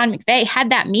he and Sean McVay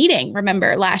had that meeting.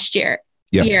 Remember last year,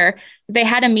 they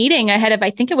had a meeting ahead of,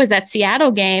 I think it was that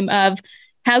Seattle game, of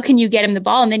how can you get him the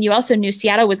ball? And then you also knew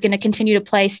Seattle was going to continue to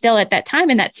play still at that time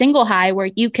in that single high where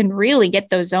you can really get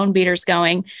those zone beaters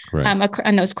going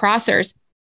on those crossers.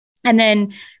 And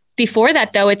then before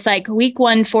that, though, it's like week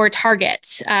 1, 4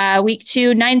 targets, week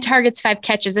 2, 9 targets, 5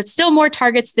 catches. It's still more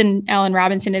targets than Allen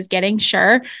Robinson is getting.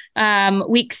 Sure.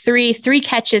 Week 3, 3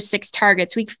 catches, 6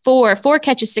 targets. Week 4, 4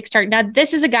 catches, 6 targets. Now,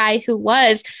 this is a guy who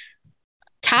was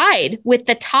tied with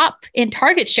the top in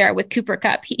target share with Cooper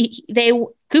Kupp.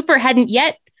 Cooper hadn't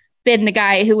yet been the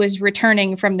guy who was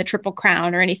returning from the Triple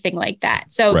Crown or anything like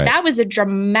that. So that was a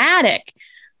dramatic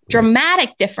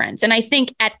difference. And I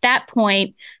think at that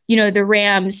point, the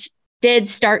Rams did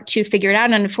start to figure it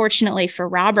out. And unfortunately for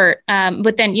Robert,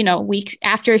 but then, weeks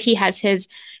after he has his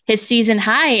season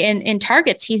high in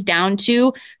targets, he's down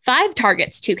to 5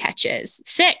 targets, 2 catches,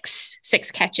 6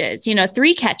 catches,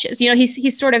 3 catches,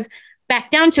 he's sort of back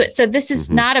down to it. So this is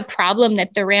not a problem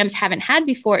that the Rams haven't had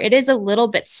before. It is a little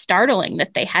bit startling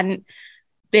that they hadn't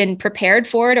been prepared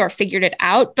for it or figured it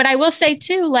out. But I will say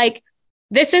too, like,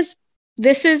 this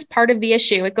is part of the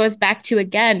issue. It goes back to,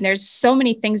 again, there's so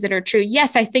many things that are true.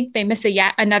 Yes, I think they miss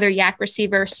another YAC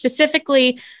receiver,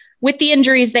 specifically with the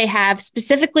injuries they have,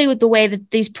 specifically with the way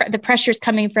that the pressure's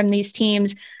coming from these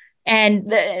teams and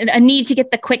a need to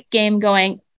get the quick game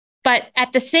going. But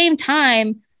at the same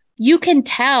time, you can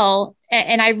tell,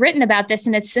 and I've written about this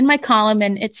and it's in my column,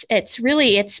 and it's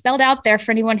spelled out there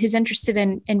for anyone who's interested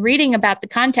in reading about the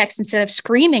context instead of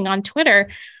screaming on Twitter.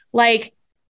 Like,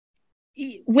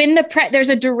 when there's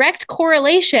a direct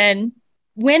correlation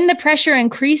when the pressure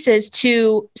increases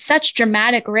to such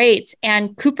dramatic rates,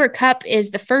 and Cooper Kupp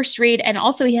is the first read, and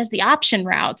also he has the option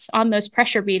routes on those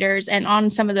pressure beaters and on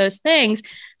some of those things.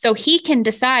 So he can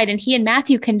decide, and he and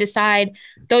Matthew can decide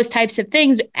those types of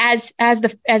things as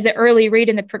the early read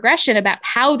in the progression about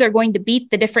how they're going to beat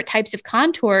the different types of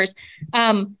contours.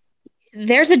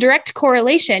 There's a direct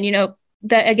correlation,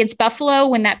 against Buffalo,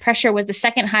 when that pressure was the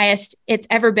second highest it's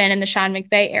ever been in the Sean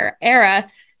McVay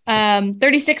era.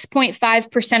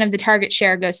 36.5% of the target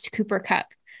share goes to Cooper Kupp.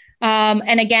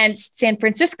 And against San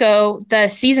Francisco, the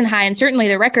season high and certainly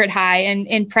the record high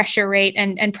in pressure rate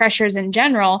and pressures in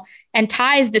general, and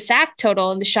ties the sack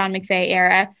total in the Sean McVay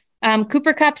era.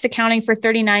 Cooper Kupp's accounting for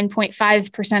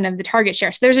 39.5% of the target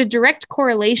share. So there's a direct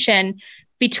correlation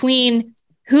between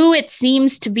who it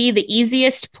seems to be the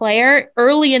easiest player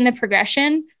early in the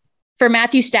progression for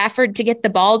Matthew Stafford to get the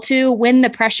ball to when the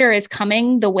pressure is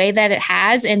coming the way that it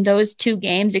has in those 2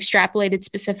 games extrapolated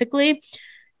specifically.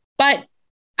 But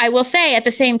I will say at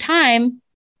the same time,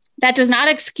 that does not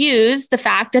excuse the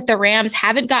fact that the Rams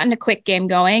haven't gotten a quick game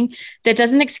going. That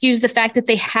doesn't excuse the fact that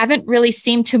they haven't really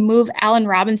seemed to move Allen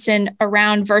Robinson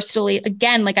around versatilely.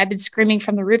 Again, like I've been screaming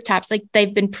from the rooftops, like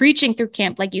they've been preaching through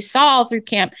camp, like you saw all through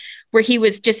camp, where he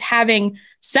was just having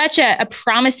such a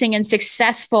promising and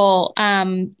successful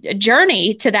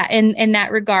journey to that in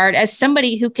that regard, as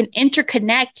somebody who can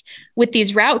interconnect with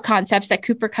these route concepts that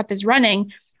Cooper Kupp is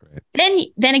running. Right.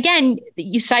 Then again,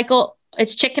 you cycle,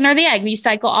 it's chicken or the egg. You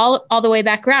cycle all the way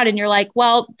back around, and you're like,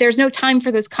 well, there's no time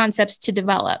for those concepts to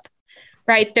develop,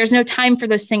 right? There's no time for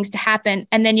those things to happen.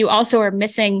 And then you also are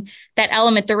missing that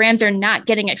element. The Rams are not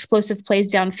getting explosive plays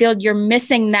downfield. You're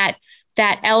missing that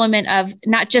element of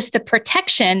not just the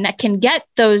protection that can get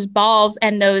those balls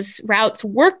and those routes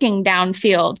working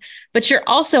downfield, but you're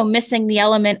also missing the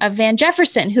element of Van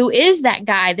Jefferson, who is that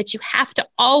guy that you have to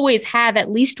always have at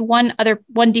least one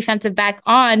defensive back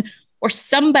on, or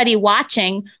somebody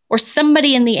watching, or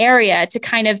somebody in the area to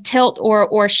kind of tilt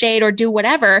or shade or do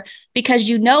whatever, because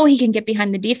he can get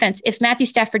behind the defense. If Matthew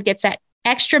Stafford gets that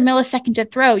extra millisecond to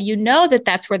throw,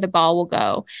 that's where the ball will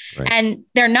go. Right. And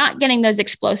they're not getting those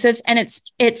explosives. And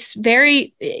it's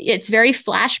very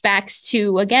flashbacks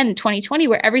to, again, 2020,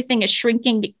 where everything is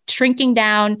shrinking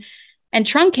down and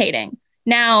truncating.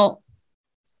 Now,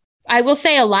 I will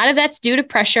say a lot of that's due to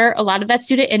pressure. A lot of that's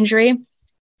due to injury.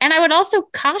 And I would also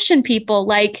caution people,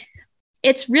 like,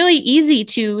 it's really easy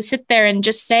to sit there and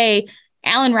just say,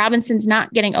 Allen Robinson's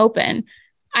not getting open.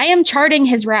 I am charting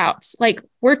his routes. Like,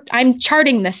 I'm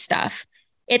charting this stuff.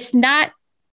 It's not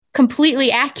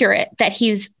completely accurate that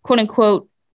he's quote unquote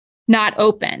not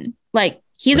open. Like,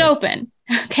 he's open.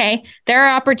 Okay. There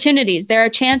are opportunities. There are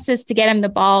chances to get him the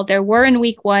ball. There were in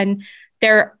week 1.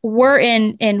 There were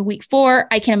in week 4.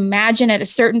 I can imagine at a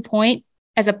certain point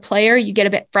as a player, you get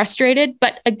a bit frustrated,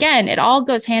 but again, it all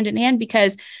goes hand in hand,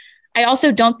 because I also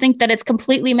don't think that it's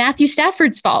completely Matthew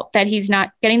Stafford's fault that he's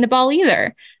not getting the ball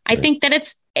either. I think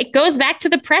that it goes back to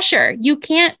the pressure.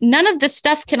 None of this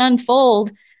stuff can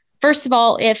unfold. First of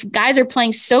all, if guys are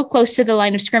playing so close to the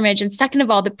line of scrimmage, and second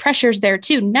of all, the pressure's there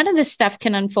too. None of this stuff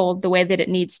can unfold the way that it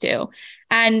needs to.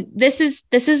 And this is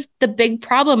the big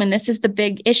problem. And this is the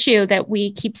big issue that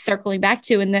we keep circling back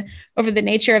to over the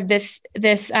nature of this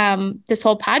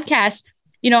whole podcast.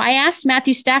 I asked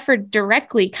Matthew Stafford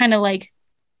directly, kind of like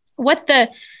what the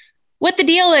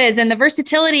deal is and the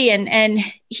versatility. And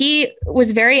he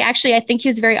was I think he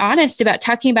was very honest about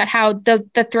talking about how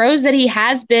the throws that he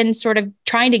has been sort of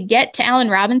trying to get to Allen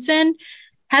Robinson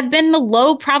have been the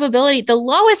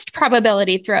lowest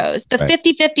probability throws, the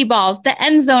 50-50 balls, the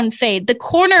end zone fade, the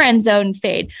corner end zone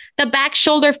fade, the back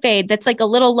shoulder fade. That's like a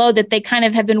little low that they kind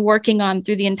of have been working on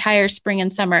through the entire spring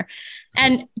and summer.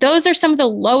 And those are some of the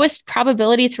lowest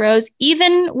probability throws,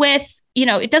 even with,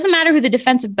 it doesn't matter who the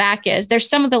defensive back is. There's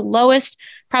some of the lowest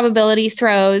probability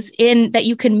throws that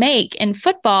you can make in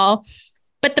football.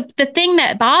 But the thing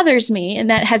that bothers me and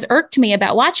that has irked me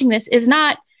about watching this is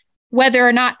not whether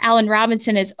or not Allen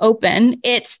Robinson is open.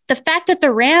 It's the fact that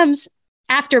the Rams,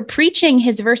 after preaching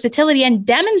his versatility and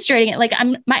demonstrating it, like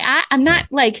I'm not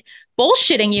like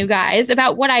bullshitting you guys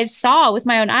about what I saw with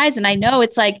my own eyes. And I know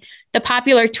it's like the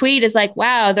popular tweet is like,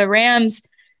 wow, the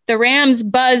Rams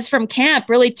buzz from camp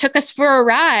really took us for a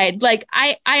ride. Like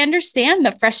I understand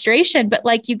the frustration, but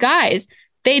like you guys,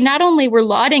 they not only were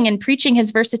lauding and preaching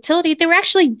his versatility, they were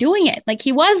actually doing it. Like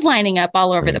he was lining up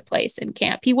all over the place in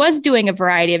camp. He was doing a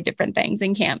variety of different things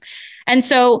in camp. And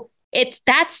so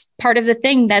that's part of the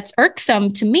thing that's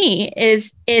irksome to me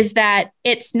is that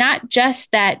it's not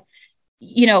just that,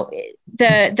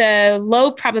 the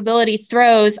low probability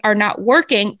throws are not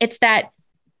working. It's that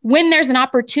when there's an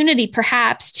opportunity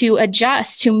perhaps to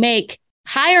adjust, to make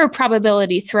higher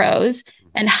probability throws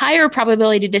and higher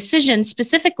probability decisions,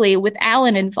 specifically with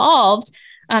Allen involved,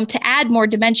 to add more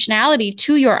dimensionality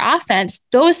to your offense,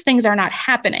 those things are not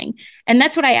happening. And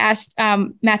that's what I asked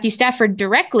Matthew Stafford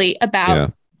directly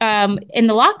about in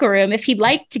the locker room, if he'd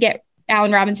like to get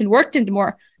Allen Robinson worked into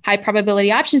more high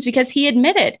probability options, because he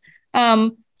admitted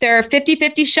there are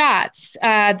 50-50 shots,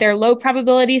 they're low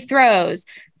probability throws,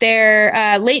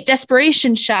 their late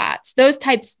desperation shots, those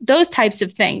types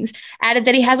of things. Added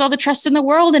that he has all the trust in the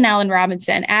world in Allen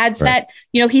Robinson, adds that,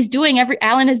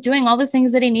 Allen is doing all the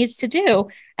things that he needs to do.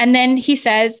 And then he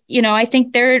says, I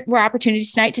think there were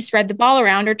opportunities tonight to spread the ball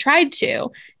around, or tried to.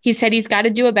 He said he's got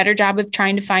to do a better job of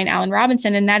trying to find Allen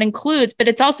Robinson. And that includes, but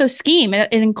it's also scheme.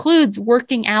 It includes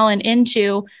working Allen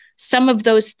into some of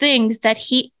those things that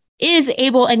he is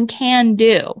able and can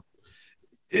do.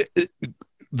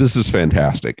 This is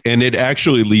fantastic. And it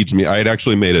actually leads me, I had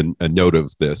actually made a note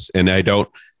of this, and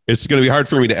it's going to be hard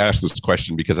for me to ask this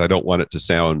question because I don't want it to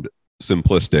sound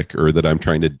simplistic or that I'm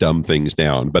trying to dumb things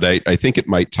down, but I think it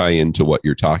might tie into what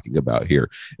you're talking about here.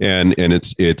 And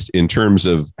it's in terms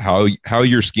of how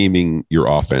you're scheming your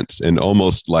offense, and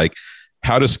almost like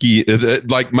how to scheme,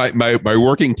 like my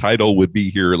working title would be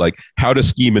here, like how to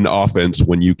scheme an offense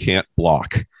when you can't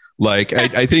block. Like,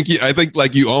 I think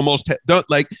like you almost don't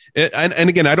like, and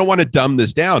again, I don't want to dumb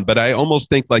this down, but I almost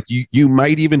think like you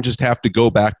might even just have to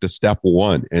go back to step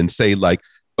one and say like,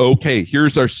 okay,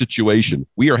 here's our situation.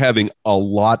 We are having a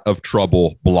lot of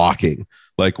trouble blocking.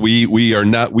 Like we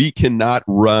cannot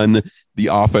run the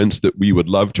offense that we would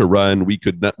love to run. We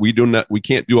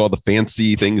can't do all the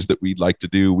fancy things that we'd like to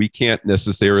do. We can't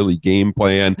necessarily game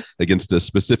plan against a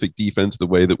specific defense the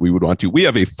way that we would want to. We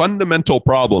have a fundamental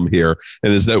problem here,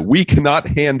 and is that we cannot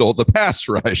handle the pass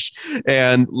rush.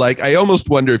 And like, I almost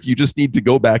wonder if you just need to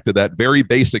go back to that very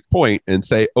basic point and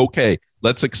say, okay,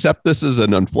 let's accept this as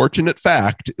an unfortunate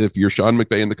fact. If you're Sean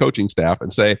McVay and the coaching staff,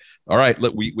 and say, all right,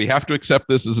 we have to accept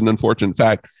this as an unfortunate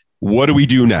fact. What do we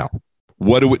do now?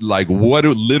 What are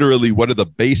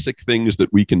the basic things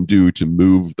that we can do to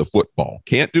move the football?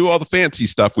 Can't do all the fancy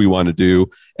stuff we want to do.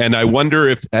 And I wonder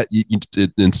if,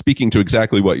 in speaking to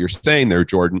exactly what you're saying there,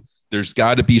 Jordan, there's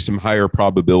got to be some higher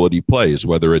probability plays,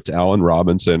 whether it's Allen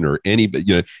Robinson or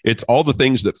anybody. It's all the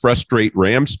things that frustrate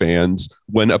Rams fans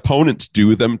when opponents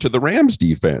do them to the Rams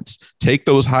defense. Take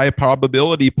those high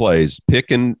probability plays, pick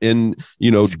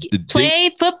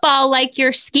play football like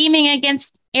you're scheming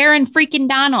against Aaron freaking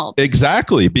Donald.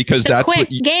 Exactly, because that's a quick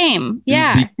game.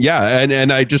 Yeah.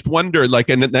 And I just wonder, like,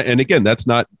 and again, that's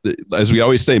not, as we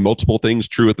always say, multiple things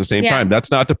true at the same time.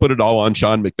 That's not to put it all on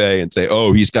Sean McVay and say,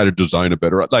 oh, he's got to design a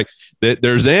better, like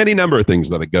there's any number of things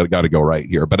that got to go right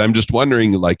here. But I'm just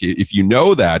wondering, like, if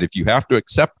you have to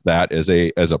accept that as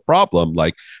a problem,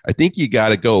 like, I think you got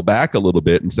to go back a little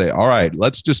bit and say, all right,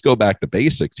 let's just go back to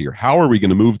basics here. How are we going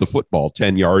to move the football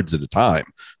 10 yards at a time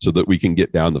so that we can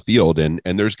get down the field? And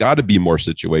there's got to be more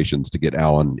situations to get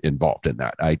Allen involved in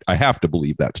that. I have to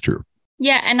believe that's true.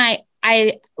 Yeah. And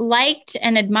I liked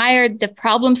and admired the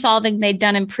problem solving they'd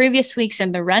done in previous weeks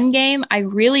in the run game. I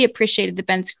really appreciated the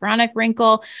Ben Skoranek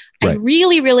wrinkle. Right. I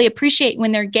really, really appreciate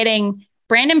when they're getting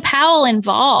Brandon Powell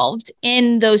involved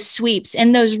in those sweeps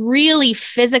and those really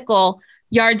physical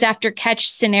yards after catch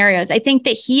scenarios. I think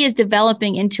that he is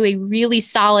developing into a really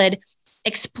solid,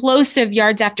 explosive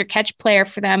yards after catch player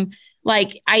for them.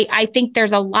 Like, I think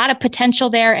there's a lot of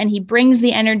potential there, and he brings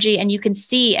the energy, and you can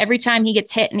see every time he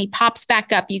gets hit and he pops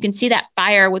back up, you can see that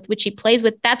fire with which he plays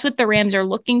with. That's what the Rams are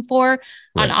looking for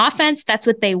on offense. That's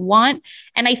what they want.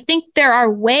 And I think there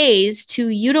are ways to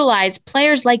utilize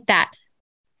players like that.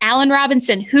 Allen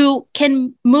Robinson, who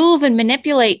can move and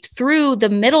manipulate through the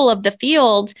middle of the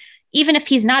field, even if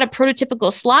he's not a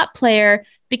prototypical slot player,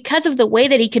 because of the way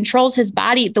that he controls his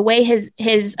body, the way his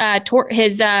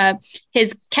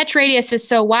catch radius is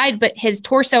so wide, but his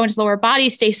torso and his lower body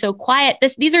stay so quiet.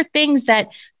 These are things that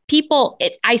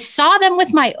I saw them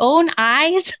with my own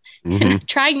eyes, and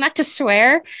trying not to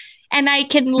swear. And I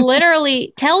can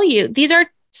literally tell you, this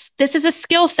is a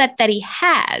skill set that he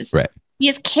has. Right. He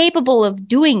is capable of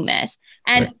doing this.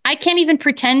 And I can't even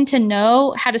pretend to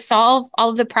know how to solve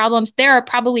all of the problems. There are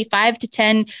probably 5 to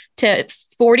 10 to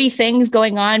 40 things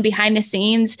going on behind the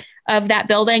scenes of that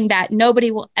building that nobody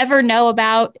will ever know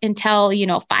about until,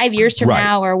 5 years from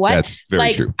now or what. That's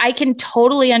very true. I can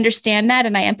totally understand that,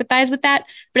 and I empathize with that.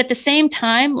 But at the same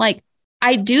time,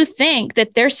 I do think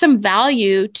that there's some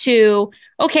value to,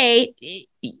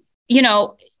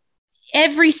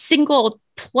 every single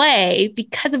play,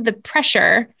 because of the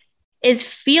pressure, is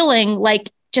feeling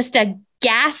like just a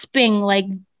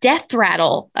gasping, death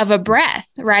rattle of a breath,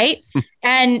 right?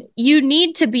 And you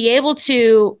need to be able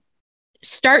to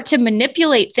start to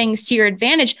manipulate things to your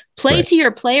advantage, play to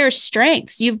your players'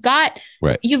 strengths. You've got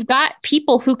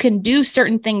people who can do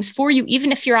certain things for you,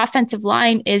 even if your offensive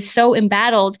line is so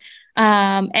embattled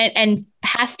and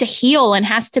has to heal and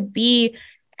has to be.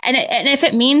 And if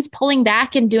it means pulling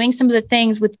back and doing some of the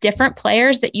things with different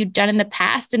players that you've done in the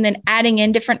past, and then adding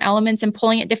in different elements and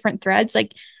pulling at different threads,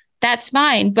 that's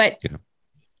fine. But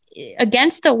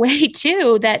against the way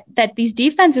too that these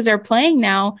defenses are playing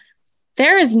now,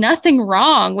 there is nothing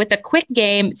wrong with a quick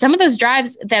game. Some of those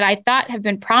drives that I thought have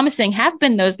been promising have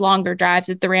been those longer drives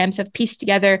that the Rams have pieced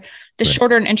together, the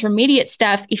shorter and intermediate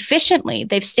stuff efficiently.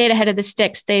 They've stayed ahead of the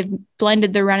sticks. They've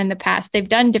blended the run in the past. They've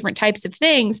done different types of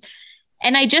things.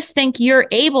 And I just think you're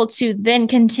able to then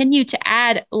continue to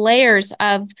add layers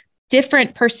of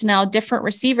different personnel, different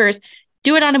receivers,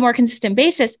 do it on a more consistent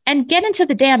basis, and get into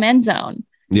the damn end zone.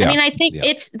 Yeah. I mean, I think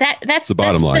that's the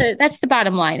bottom line. That's the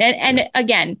bottom line. And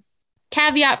again,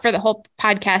 caveat for the whole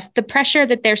podcast, the pressure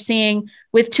that they're seeing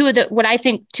with two of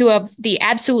the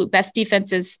absolute best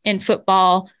defenses in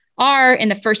football are in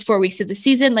the first 4 weeks of the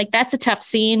season. That's a tough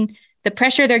scene. The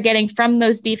pressure they're getting from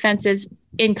those defenses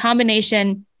in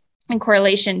combination and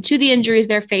correlation to the injuries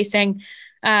they're facing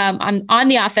on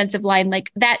the offensive line,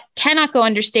 that cannot go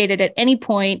understated at any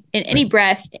point in any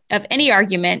breath of any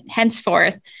argument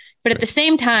henceforth. But at the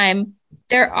same time,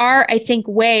 there are, I think,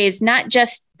 ways not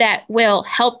just that will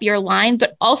help your line,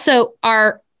 but also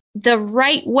are the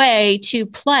right way to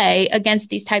play against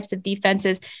these types of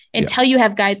defenses until you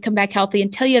have guys come back healthy,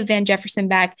 until you have Van Jefferson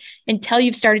back, until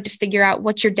you've started to figure out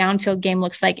what your downfield game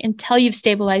looks like, until you've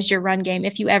stabilized your run game,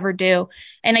 if you ever do.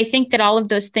 And I think that all of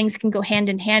those things can go hand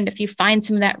in hand. If you find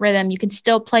some of that rhythm, you can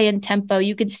still play in tempo.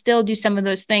 You could still do some of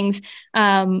those things.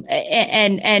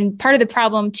 And part of the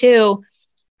problem too,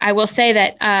 I will say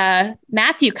that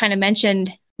Matthew kind of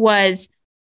mentioned, was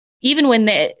even when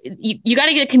you got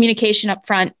to get communication up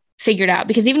front figured out,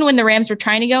 because even when the Rams were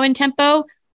trying to go in tempo,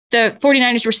 the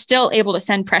 49ers were still able to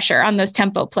send pressure on those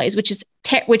tempo plays, which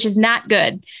is not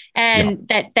good. And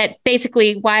that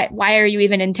basically, why are you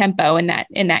even in tempo in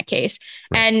that case?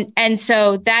 Right. And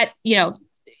so that,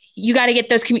 you got to get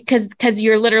those because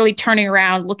you're literally turning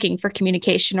around looking for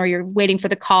communication, or you're waiting for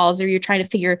the calls, or you're trying to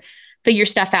figure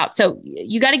stuff out. So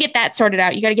you got to get that sorted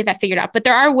out. You got to get that figured out. But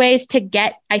there are ways to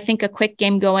get, I think, a quick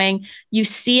game going. You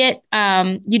see it.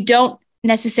 You don't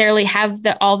necessarily have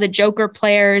all the joker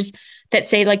players that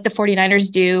say the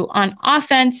 49ers do on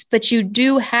offense, but you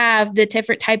do have the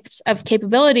different types of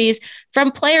capabilities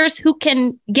from players who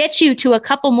can get you to a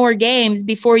couple more games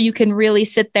before you can really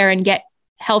sit there and get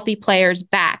healthy players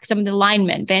back. Some of the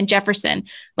linemen, Van Jefferson,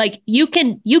 you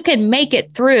can make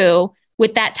it through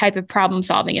with that type of problem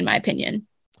solving, in my opinion.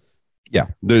 Yeah,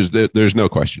 there's no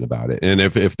question about it. And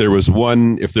if there was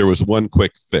one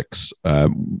quick fix,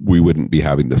 we wouldn't be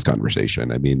having this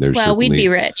conversation. I mean, we'd be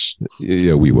rich.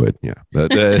 Yeah, we would. Yeah,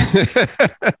 but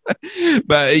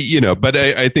but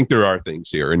I think there are things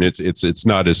here, and it's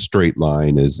not as straight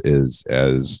line as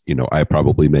I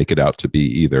probably make it out to be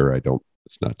either. I don't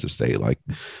It's not to say like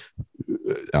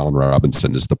Allen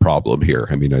Robinson is the problem here.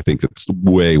 I mean, I think it's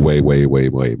way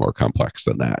more complex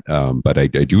than that. But I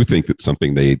do think it's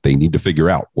something they need to figure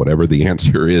out, whatever the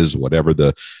answer is, whatever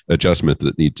the adjustment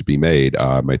that needs to be made.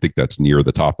 I think that's near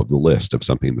the top of the list of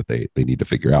something that they need to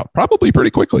figure out probably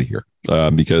pretty quickly here.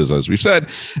 Because as we've said,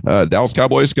 Dallas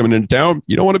Cowboys coming into town,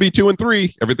 you don't want to be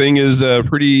 2-3. Everything is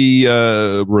pretty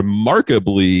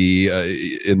remarkably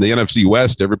in the NFC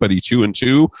West, everybody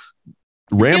 2-2.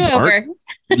 Rams aren't.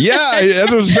 Yeah, that's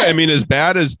what I was saying. I mean, as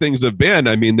bad as things have been,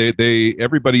 I mean, they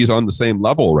everybody's on the same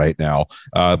level right now.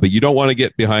 But you don't want to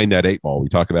get behind that 8 ball. We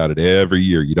talk about it every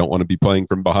year. You don't want to be playing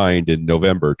from behind in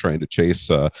November, trying to chase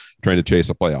a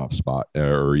playoff spot,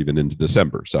 or even into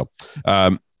December. So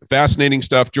fascinating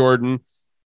stuff, Jordan.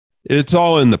 It's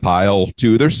all in the pile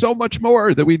too. There's so much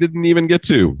more that we didn't even get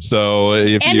to. So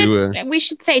we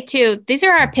should say too, these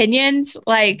are our opinions.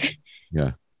 Like,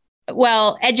 yeah.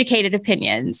 Well, educated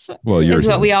opinions is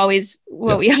what we always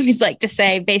like to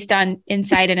say, based on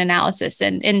insight and analysis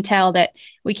and intel that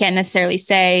we can't necessarily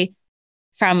say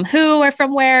from who or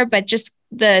from where, but just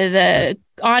the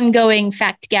ongoing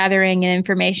fact gathering and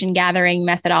information gathering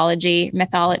methodology,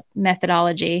 right?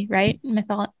 Methodology.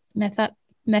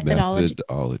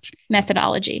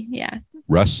 Yeah.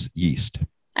 Russ Yeast.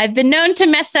 I've been known to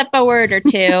mess up a word or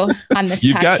two on this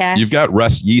podcast. You've got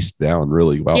Russ Yeast down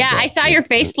really well. Yeah, I saw your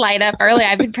face light up earlier.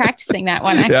 I've been practicing that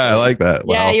one. Actually. Yeah, I like that.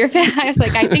 Wow. Yeah, I was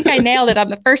like, I think I nailed it on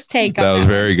the first take. That was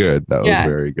very good. That was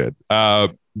very good.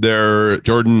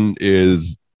 Jordan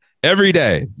is every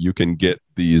day. You can get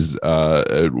these,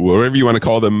 whatever you want to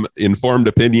call them, informed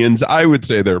opinions. I would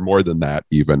say they're more than that.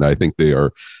 Even I think they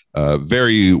are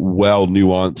very well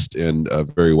nuanced and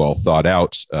very well thought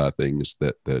out things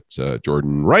that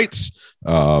Jordan writes,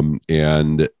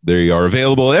 and they are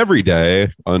available every day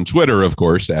on Twitter, of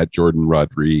course, at Jordan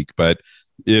Rodrigue. But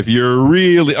if you're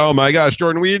really, oh my gosh,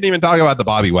 Jordan, we didn't even talk about the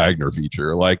Bobby Wagner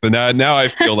feature. Like now I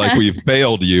feel like we've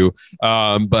failed you.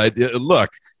 But look,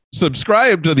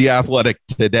 subscribe to The Athletic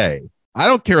today. I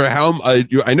don't care how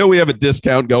I know we have a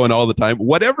discount going all the time.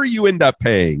 Whatever you end up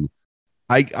paying,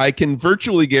 I can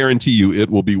virtually guarantee you it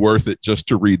will be worth it just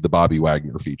to read the Bobby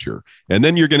Wagner feature. And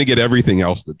then you're going to get everything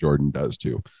else that Jordan does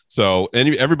too. So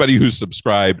everybody who's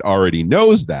subscribed already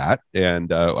knows that.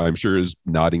 And I'm sure is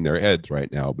nodding their heads right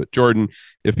now. But Jordan,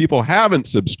 if people haven't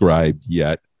subscribed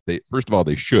yet, first of all,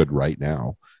 they should right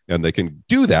now. And they can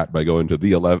do that by going to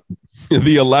the 11.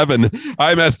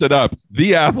 I messed it up.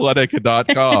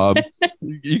 Theathletic.com.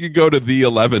 You can go to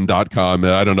the11.com.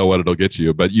 I don't know what it'll get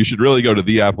you, but you should really go to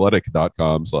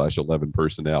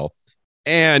theathletic.com/11personnel.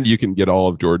 And you can get all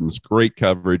of Jordan's great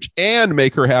coverage and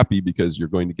make her happy, because you're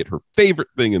going to get her favorite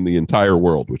thing in the entire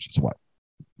world, which is what?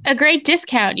 A great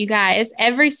discount, you guys.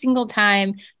 Every single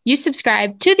time you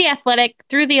subscribe to The Athletic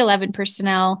through the 11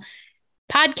 Personnel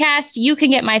podcast, you can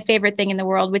get my favorite thing in the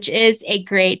world, which is a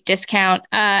great discount.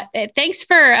 Thanks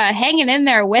for hanging in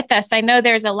there with us. I know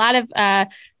there's a lot of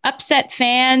upset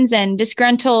fans and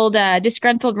disgruntled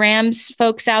Rams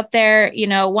folks out there. You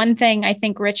know, one thing I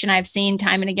think Rich and I've seen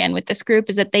time and again with this group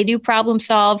is that they do problem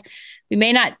solve. We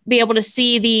may not be able to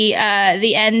see the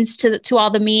ends to all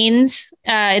the means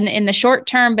in the short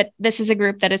term, but this is a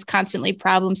group that is constantly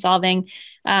problem solving.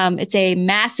 It's a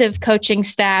massive coaching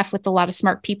staff with a lot of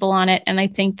smart people on it. And I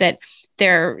think that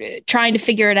they're trying to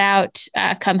figure it out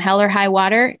come hell or high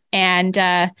water. And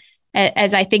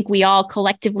as I think we all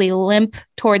collectively limp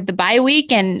toward the bye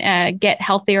week and get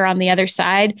healthier on the other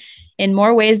side in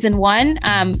more ways than one,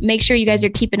 make sure you guys are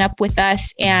keeping up with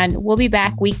us, and we'll be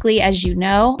back weekly, as you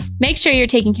know. Make sure you're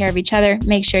taking care of each other.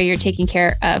 Make sure you're taking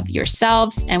care of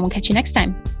yourselves, and we'll catch you next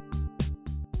time.